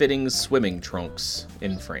loose-fitting swimming trunks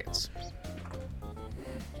in France.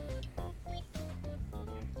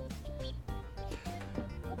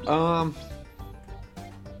 I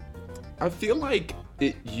feel like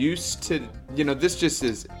it used to, this just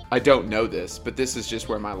is, I don't know this, but this is just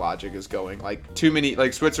where my logic is going. Like, too many,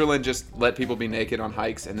 like, Switzerland just let people be naked on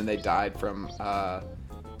hikes, and then they died from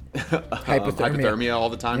hypothermia all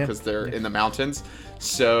the time because they're in the mountains.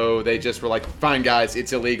 So they just were like, fine, guys,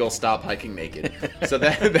 it's illegal, stop hiking naked. So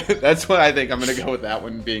that's what I think. I'm going to go with that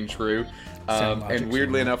one being true. And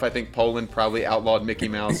weirdly enough, I think Poland probably outlawed Mickey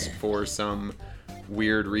Mouse for some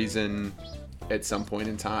weird reason at some point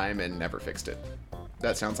in time and never fixed it.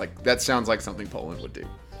 That sounds like something Poland would do.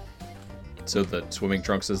 So the swimming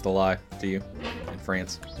trunks is the lie to you in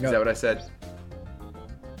France? No. Is that what I said?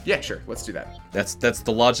 Yeah, sure. Let's do that. That's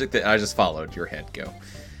the logic that I just followed. Your head, go.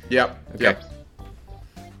 Yep. Okay. Yep.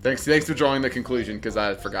 Thanks for drawing the conclusion because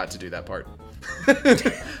I forgot to do that part.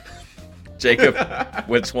 Jacob,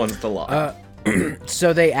 which one's the lie?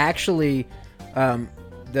 So they actually,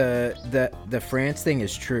 the France thing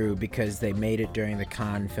is true because they made it during the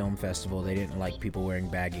Cannes Film Festival. They didn't like people wearing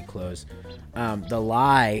baggy clothes. The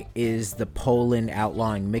lie is the Poland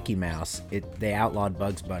outlawing Mickey Mouse. They outlawed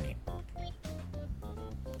Bugs Bunny.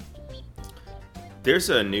 There's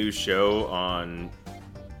a new show on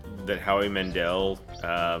that Howie Mandel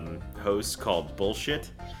hosts called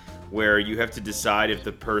Bullshit, where you have to decide if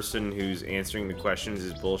the person who's answering the questions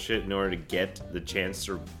is bullshit in order to get the chance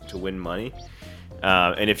to win money.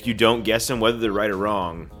 And if you don't guess them, whether they're right or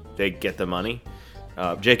wrong, they get the money.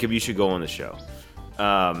 Jacob, you should go on the show.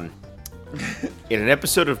 In an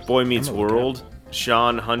episode of Boy Meets World,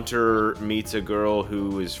 Sean Hunter meets a girl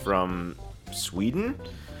who is from Sweden,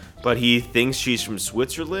 but he thinks she's from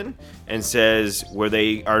Switzerland and says, where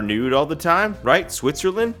they are nude all the time, right?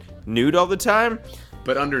 Switzerland? Nude all the time?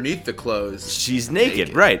 But underneath the clothes, she's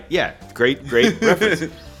naked. Right, yeah. Great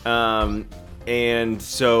reference. And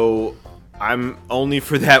so I'm only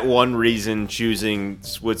for that one reason choosing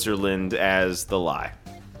Switzerland as the lie.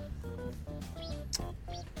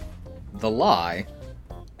 The lie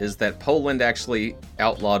is that Poland actually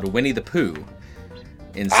outlawed Winnie the Pooh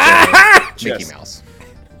instead of Mickey Mouse.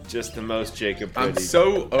 Just the most Jacob Pretty. I'm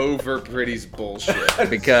so over Pretty's bullshit.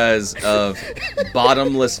 Because of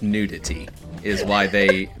bottomless nudity is why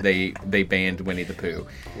they banned Winnie the Pooh.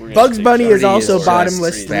 Bugs Bunny is also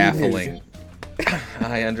bottomless. Baffling.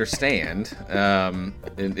 I understand.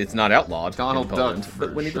 It's not outlawed Donald in Poland, Duck,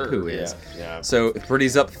 but Winnie the Pooh is. Yeah. So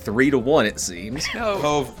Pretty's up 3-1, it seems. No,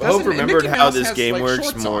 Hope remembered how this game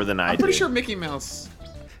works more than I I'm pretty did. sure Mickey Mouse.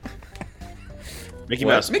 Mickey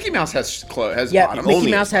Mouse. Mickey Mouse has bottoms. Mickey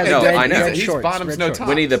Mouse has No, red, I know. red He's shorts. bottoms, red no shorts. tops.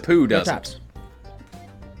 Winnie the Pooh No doesn't. tops.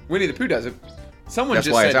 Winnie the Pooh doesn't. Someone That's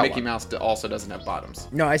just why it's said Mickey outlawed. Mouse also doesn't have bottoms.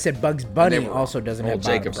 No, I said Bugs Bunny were wrong. also doesn't Well, have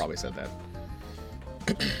Jacob bottoms. probably said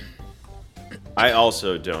that. I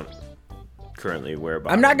also don't currently wear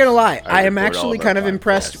bottoms. I'm not gonna lie. I am record all actually of kind our of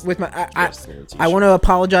impressed podcasts with my. dressed in a I t-shirt. want to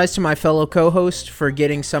apologize to my fellow co-host for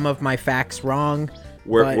getting some of my facts wrong.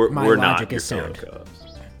 but my We're logic not is your sound. co-host.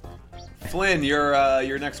 Flynn,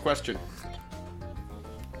 your next question.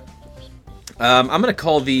 I'm going to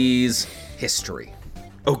call these history.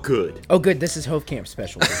 Oh, good. Oh, good. This is Hofkamp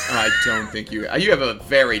specialty. I don't think you have a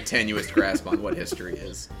very tenuous grasp on what history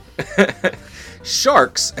is.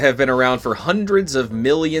 Sharks have been around for hundreds of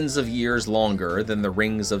millions of years longer than the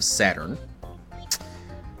rings of Saturn.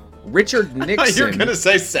 Richard Nixon. You're gonna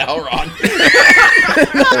say Sauron.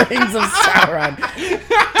 Rings of Sauron.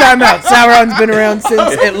 Time out. Sauron's been around since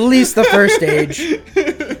at least the first age.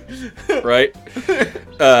 Right?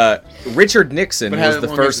 Richard Nixon But how was the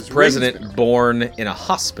long has first his rings president been around? born in a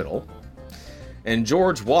hospital. And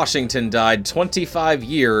George Washington died 25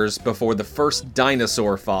 years before the first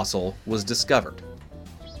dinosaur fossil was discovered.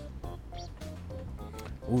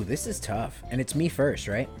 Ooh, this is tough. And it's me first,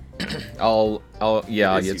 right?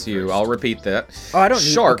 Yeah, It is it's you you. first. I'll repeat that. Oh, I don't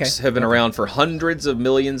need- Sharks okay. have been around for hundreds of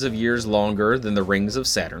millions of years longer than the rings of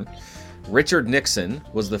Saturn. Richard Nixon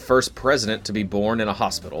was the first president to be born in a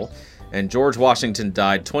hospital, and George Washington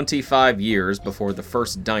died 25 years before the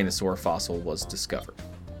first dinosaur fossil was discovered.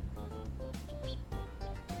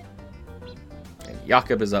 And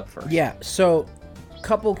Jakob is up first. Yeah, so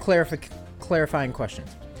couple clarifying questions.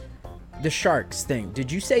 The sharks thing,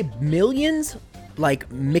 did you say millions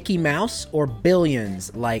like Mickey Mouse or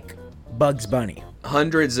billions like Bugs Bunny?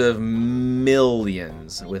 Hundreds of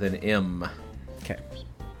millions with an M. Okay.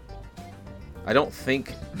 I don't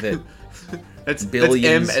think that That's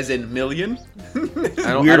Billions. M as in million. I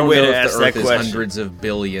don't Weird know way to if ask the that Earth is question. hundreds of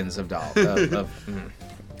billions of dollars.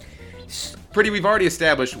 Pretty, we've already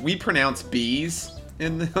established we pronounce B's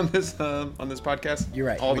on this podcast. You're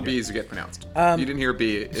right, All we the do. B's get pronounced. You didn't hear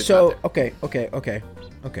B. It's So not there.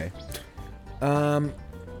 okay.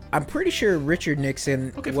 I'm pretty sure Richard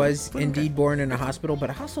Nixon was indeed born in a hospital, but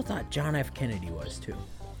I also thought John F. Kennedy was too.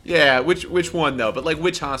 Yeah, which one though? But like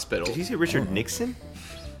which hospital? Did he say Richard Nixon?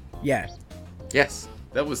 Yeah. Yes.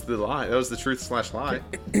 That was the lie. That was the truth/lie.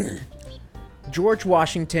 George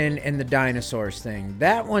Washington and the dinosaurs thing.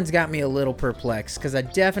 That one's got me a little perplexed because I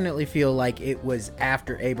definitely feel like it was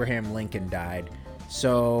after Abraham Lincoln died.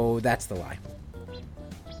 So that's the lie.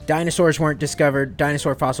 Dinosaurs weren't discovered.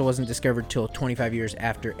 Dinosaur fossil wasn't discovered till 25 years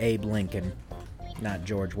after Abe Lincoln, not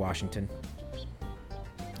George Washington.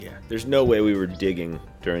 Yeah, there's no way we were digging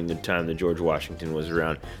during the time that George Washington was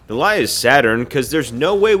around. The lie is Saturn, because there's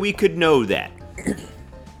no way we could know that.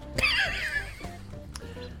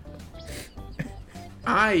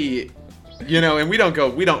 And we don't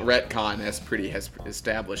retcon as pretty has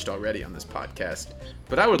established already on this podcast.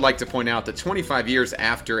 But I would like to point out that 25 years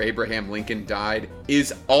after Abraham Lincoln died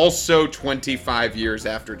is also 25 years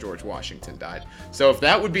after George Washington died. So if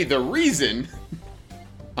that would be the reason,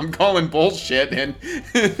 I'm calling bullshit, and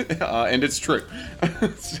it's true.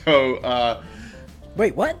 So,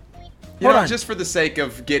 wait, what? Hold on. Just for the sake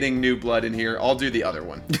of getting new blood in here, I'll do the other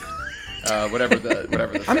one. Whatever the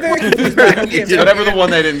I'm very confused. Whatever the one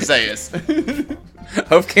they didn't say is.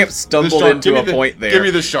 Hofkamp stumbled into a point there. Give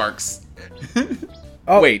me the sharks.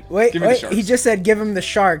 Oh, wait. Give me the sharks. He just said give him the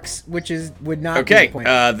sharks, which would not be the point.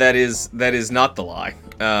 That is not the lie.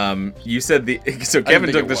 You said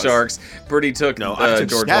Kevin took the sharks. Bertie took George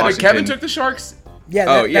Washington. Kevin took the sharks.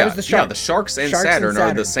 Yeah, that was the sharks. Yeah, the sharks and Saturn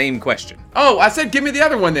are the same question. Oh, I said give me the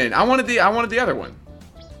other one then. I wanted the other one.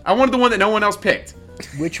 I wanted the one that no one else picked.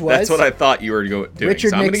 Which was? That's what I thought you were doing. Richard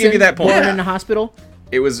so I'm going to Nixon, give you that point. born in the hospital?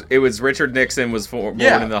 It was Richard Nixon was born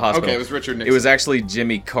in the hospital. Okay, it was Richard Nixon. It was actually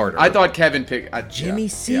Jimmy Carter. I thought Kevin picked Jimmy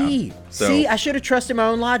C. Yeah. So, See, I should have trusted my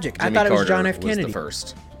own logic. Jimmy I thought it was Carter John F. Kennedy. Was the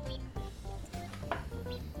first.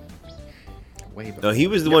 No, he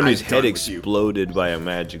was the one whose head exploded by a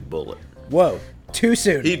magic bullet. Whoa, too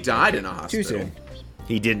soon. He died in a hospital. Too soon.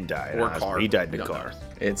 He didn't die in a hospital. He died in a car.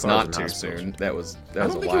 It's not too soon. That was a while ago. I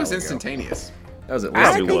don't think it was instantaneous. That was at least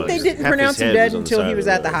I think they didn't pronounce him dead until he was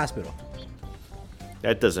at the hospital.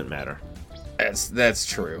 That doesn't matter. That's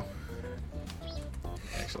true.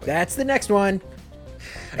 Actually. That's the next one.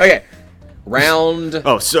 Okay. Round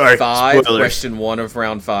 5, Spoilers. question 1 of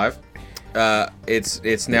round 5.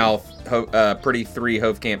 It's now Pretty 3,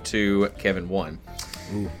 Hofkamp 2, Kevin 1.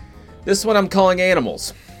 Ooh. This one I'm calling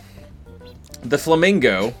animals. The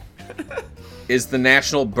flamingo is the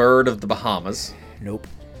national bird of the Bahamas. Nope.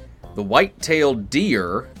 The white-tailed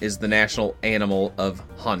deer is the national animal of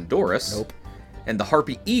Honduras. Nope. And the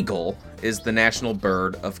harpy eagle is the national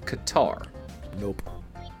bird of Qatar. Nope.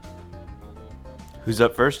 Who's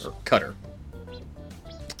up first? Or Qatar.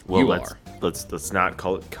 Well, you let's not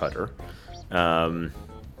call it Qatar.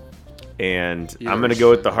 And I'm going to go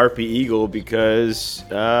with the harpy eagle because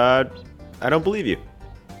I don't believe you.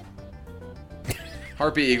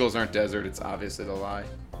 Harpy eagles aren't desert. It's obviously the lie.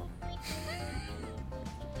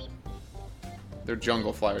 They're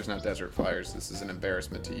jungle flyers, not desert flyers. This is an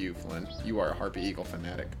embarrassment to you, Flynn. You are a harpy eagle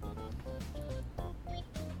fanatic.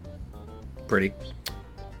 Pretty.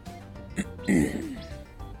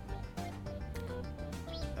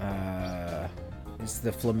 It's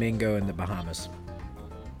the flamingo in the Bahamas.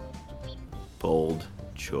 Bold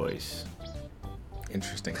choice.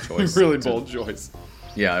 Interesting choice. Really bold choice.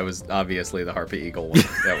 Yeah, it was obviously the harpy eagle one.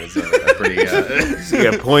 That was a pretty. He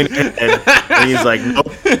got pointed, and he's like,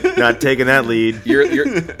 "Nope, not taking that lead."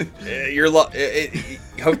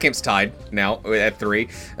 Hofkamp's tied now at 3.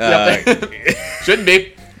 Shouldn't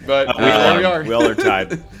be, but we are. We all are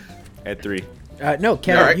tied at 3. No,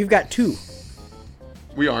 Kevin, right. You've got 2.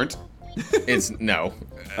 We aren't. It's no.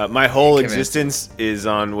 My whole existence is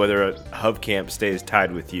on whether a Hofkamp stays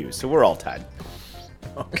tied with you, so we're all tied.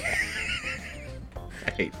 Okay.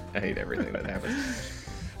 I hate everything that happens.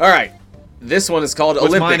 All right, this one is called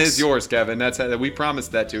Olympics. Mine is yours, Kevin. That's how we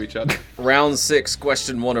promised that to each other. Round 6,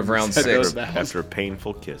 question 1 of round 6. After a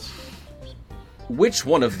painful kiss. Which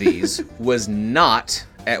one of these was not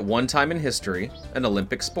at one time in history an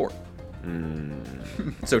Olympic sport?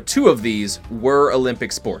 So 2 of these were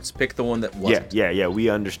Olympic sports. Pick the one that wasn't. Yeah. We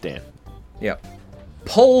understand. Yep.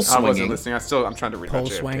 Pole swinging. I wasn't listening. I'm trying to read Pole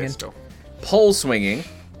that JFK swinging. still. Pole swinging.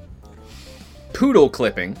 Poodle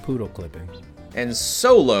clipping. Poodle clipping. And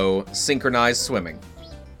solo synchronized swimming.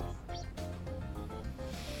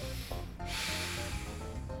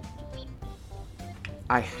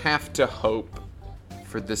 I have to hope,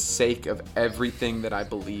 for the sake of everything that I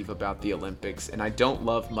believe about the Olympics, and I don't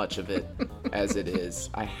love much of it as it is,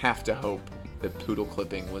 I have to hope that poodle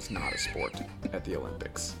clipping was not a sport at the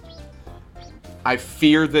Olympics. I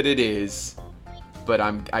fear that it is, but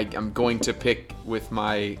I'm going to pick with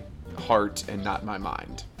my heart and not my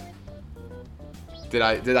mind. Did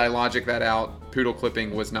I logic that out? Poodle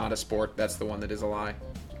clipping was not a sport. That's the one that is a lie.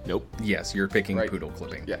 Nope. Yes, you're picking Right. poodle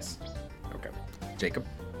clipping. Yes. Okay. Jacob?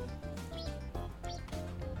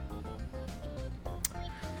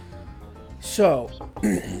 So,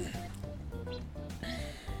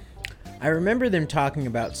 I remember them talking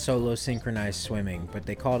about solo synchronized swimming, but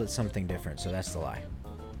they called it something different, so that's the lie.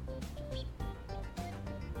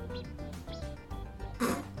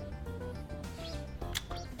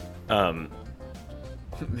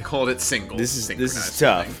 They called it single. This is synchronized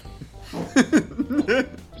tough.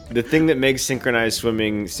 The thing that makes synchronized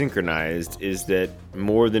swimming synchronized is that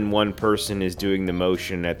more than one person is doing the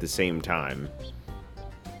motion at the same time.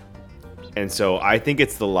 And so I think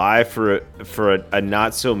it's the lie for a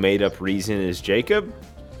not so made up reason as Jacob.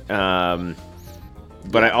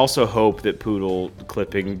 But I also hope that poodle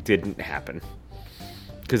clipping didn't happen.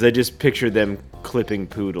 Because I just picture them clipping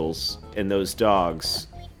poodles and those dogs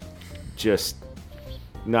just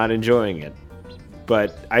not enjoying it.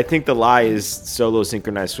 But I think the lie is solo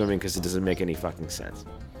synchronized swimming because it doesn't make any fucking sense.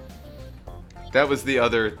 That was the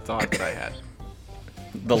other thought that I had.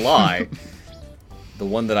 The lie, the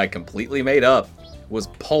one that I completely made up, was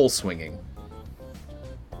pole swinging.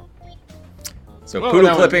 So Well,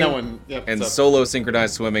 poodle no clipping one- yep, and so- solo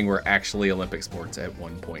synchronized swimming were actually Olympic sports at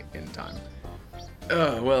one point in time.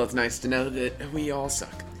 Well, it's nice to know that we all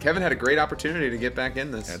suck. Kevin had a great opportunity to get back in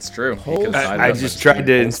this. That's true. He Pole- could have sided I us just with- tried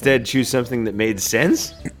to instead choose something that made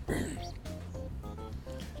sense.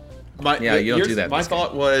 Yeah, you don't do that in My this game.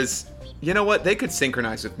 thought was, you know what? They could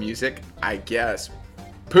synchronize with music, I guess.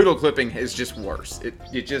 Poodle clipping is just worse.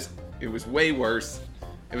 It was way worse.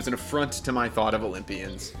 It was an affront to my thought of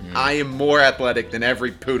Olympians. I am more athletic than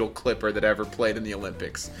every poodle clipper that ever played in the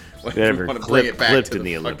Olympics. Like, That ever we wanna bring it back clipped to in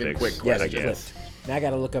the fucking Olympics. quick Yes, I it's question. guess. flipped. Now I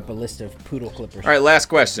gotta look up a list of poodle clippers. All right, last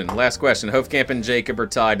question. Hofkamp and Jacob are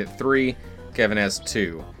tied at 3. Kevin has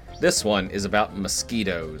 2. This one is about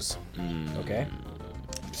mosquitoes. Okay.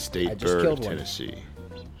 I State just bird, killed one. Tennessee.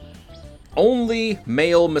 Only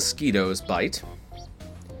male mosquitoes bite.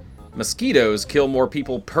 Mosquitoes kill more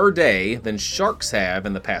people per day than sharks have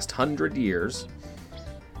in the past 100 years.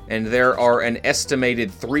 And there are an estimated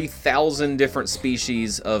 3,000 different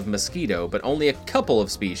species of mosquito, but only a couple of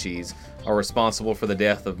species are responsible for the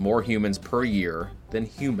death of more humans per year than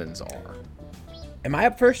humans are. Am I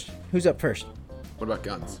up first? Who's up first? What about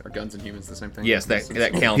guns? Are guns and humans the same thing? Yes, that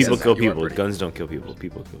counts. People as kill You are people. pretty- Guns don't kill people.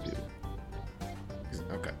 People kill people.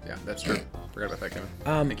 Okay, yeah, that's true. Forgot about that, Kevin.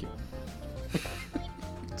 Thank you.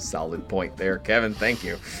 Solid point there, Kevin. Thank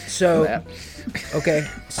you. So, for that. okay,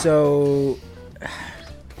 so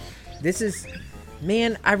this is,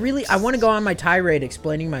 man, I want to go on my tirade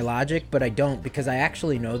explaining my logic, but I don't because I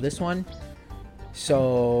actually know this one.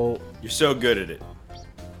 So, You're so good at it.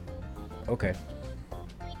 okay.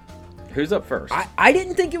 Who's up first? I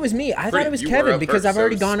didn't think it was me. I thought it was You were Kevin up because first, I've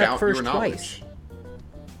already so gone up spout first your twice. knowledge.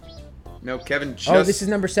 No, Kevin just... Oh, this is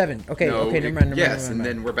number 7. Okay, No, okay, never mind. Yes, and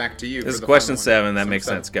then we're back to you. This for is the question final 7. one. That So makes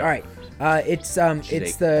sense. Go. All right. It's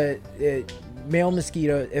the male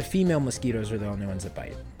mosquito. Female mosquitoes are the only ones that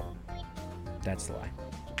bite. That's the lie.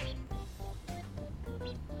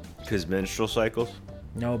 Because menstrual cycles?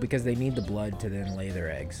 No, because they need the blood to then lay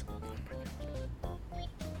their eggs.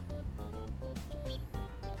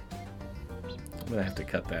 I'm gonna have to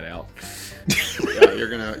cut that out. Yeah, you're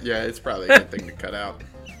gonna... Yeah, it's probably a good thing to cut out.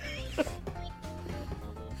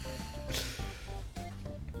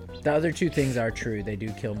 The other two things are true. They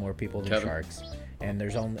do kill more people than Kevin? sharks, and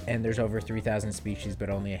there's over 3,000 species, but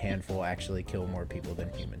only a handful actually kill more people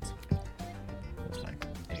than humans. That's fine.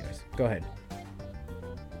 Anyways, go ahead.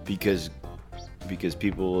 Because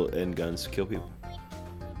people and guns kill people.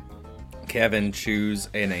 Kevin, choose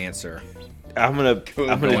an answer. I'm gonna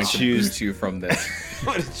going to choose. boot you from this. I'm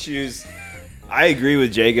gonna choose. I agree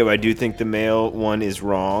with Jacob. I do think the male one is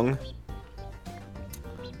wrong,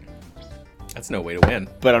 That's no way to win.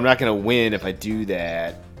 but I'm not gonna win if I do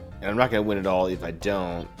that, and I'm not gonna win at all if I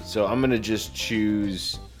don't. So I'm gonna just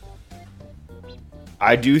choose.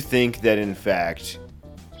 I do think that in fact,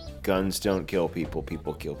 guns don't kill people.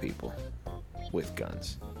 People kill people with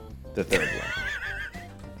guns. The third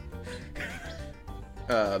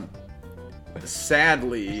one.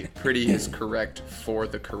 Sadly, Pretty is correct for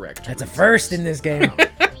the correct That's a reasons. first in this game.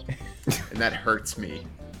 And that hurts me.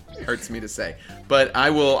 Hurts me to say. But I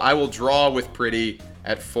will draw with Pretty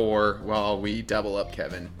at 4 while we double up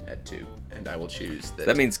Kevin at 2. And I will choose that.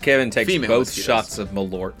 That means Kevin takes Female both mosquitoes. shots of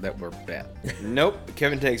Malort that were bad. Nope.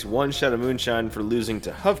 Kevin takes one shot of moonshine for losing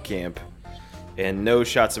to Hofkamp, and no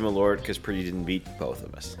shots of Malort because Pretty didn't beat both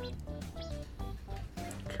of us.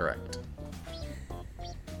 Correct.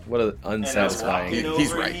 What an unsatisfying.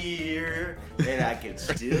 He's right. Here, and I can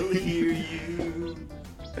still hear you.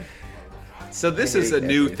 So this is a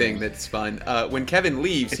new thing that's fun. When Kevin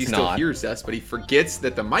leaves, he still hears us, but he forgets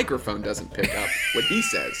that the microphone doesn't pick up what he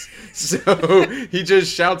says. So he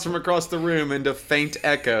just shouts from across the room, and a faint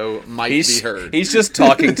echo might be heard. He's just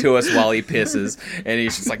talking to us while he pisses, and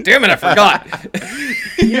he's just like, "Damn it, I forgot."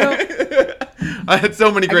 I had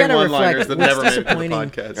so many great one-liners that never made it to the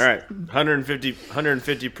podcast. All right,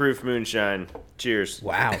 150 proof moonshine. Cheers.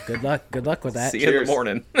 Wow, good luck with that. See you in the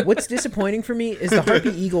morning. What's disappointing for me is the Harpy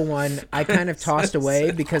Eagle one I kind of tossed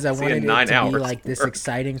away because I wanted it to be like this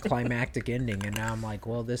exciting climactic ending, and now I'm like,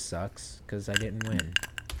 well, this sucks because I didn't win.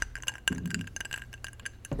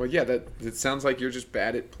 Well, yeah, it sounds like you're just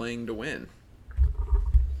bad at playing to win.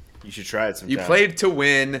 You should try it sometime. You played to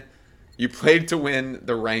win. You played to win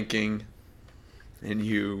the ranking, and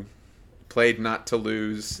you played not to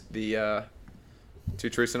lose the 2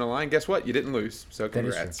 Truths and a Lie. Guess what? You didn't lose. So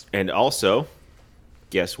congrats. And also,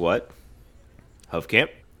 guess what? Hufcamp.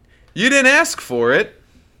 You didn't ask for it,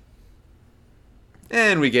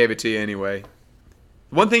 and we gave it to you anyway.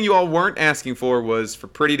 One thing you all weren't asking for was for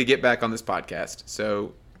Pretty to get back on this podcast.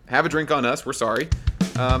 So have a drink on us. We're sorry.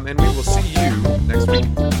 And we will see you next week.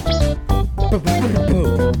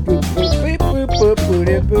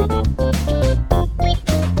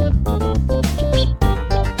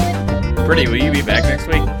 Pretty, will you be back next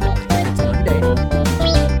week?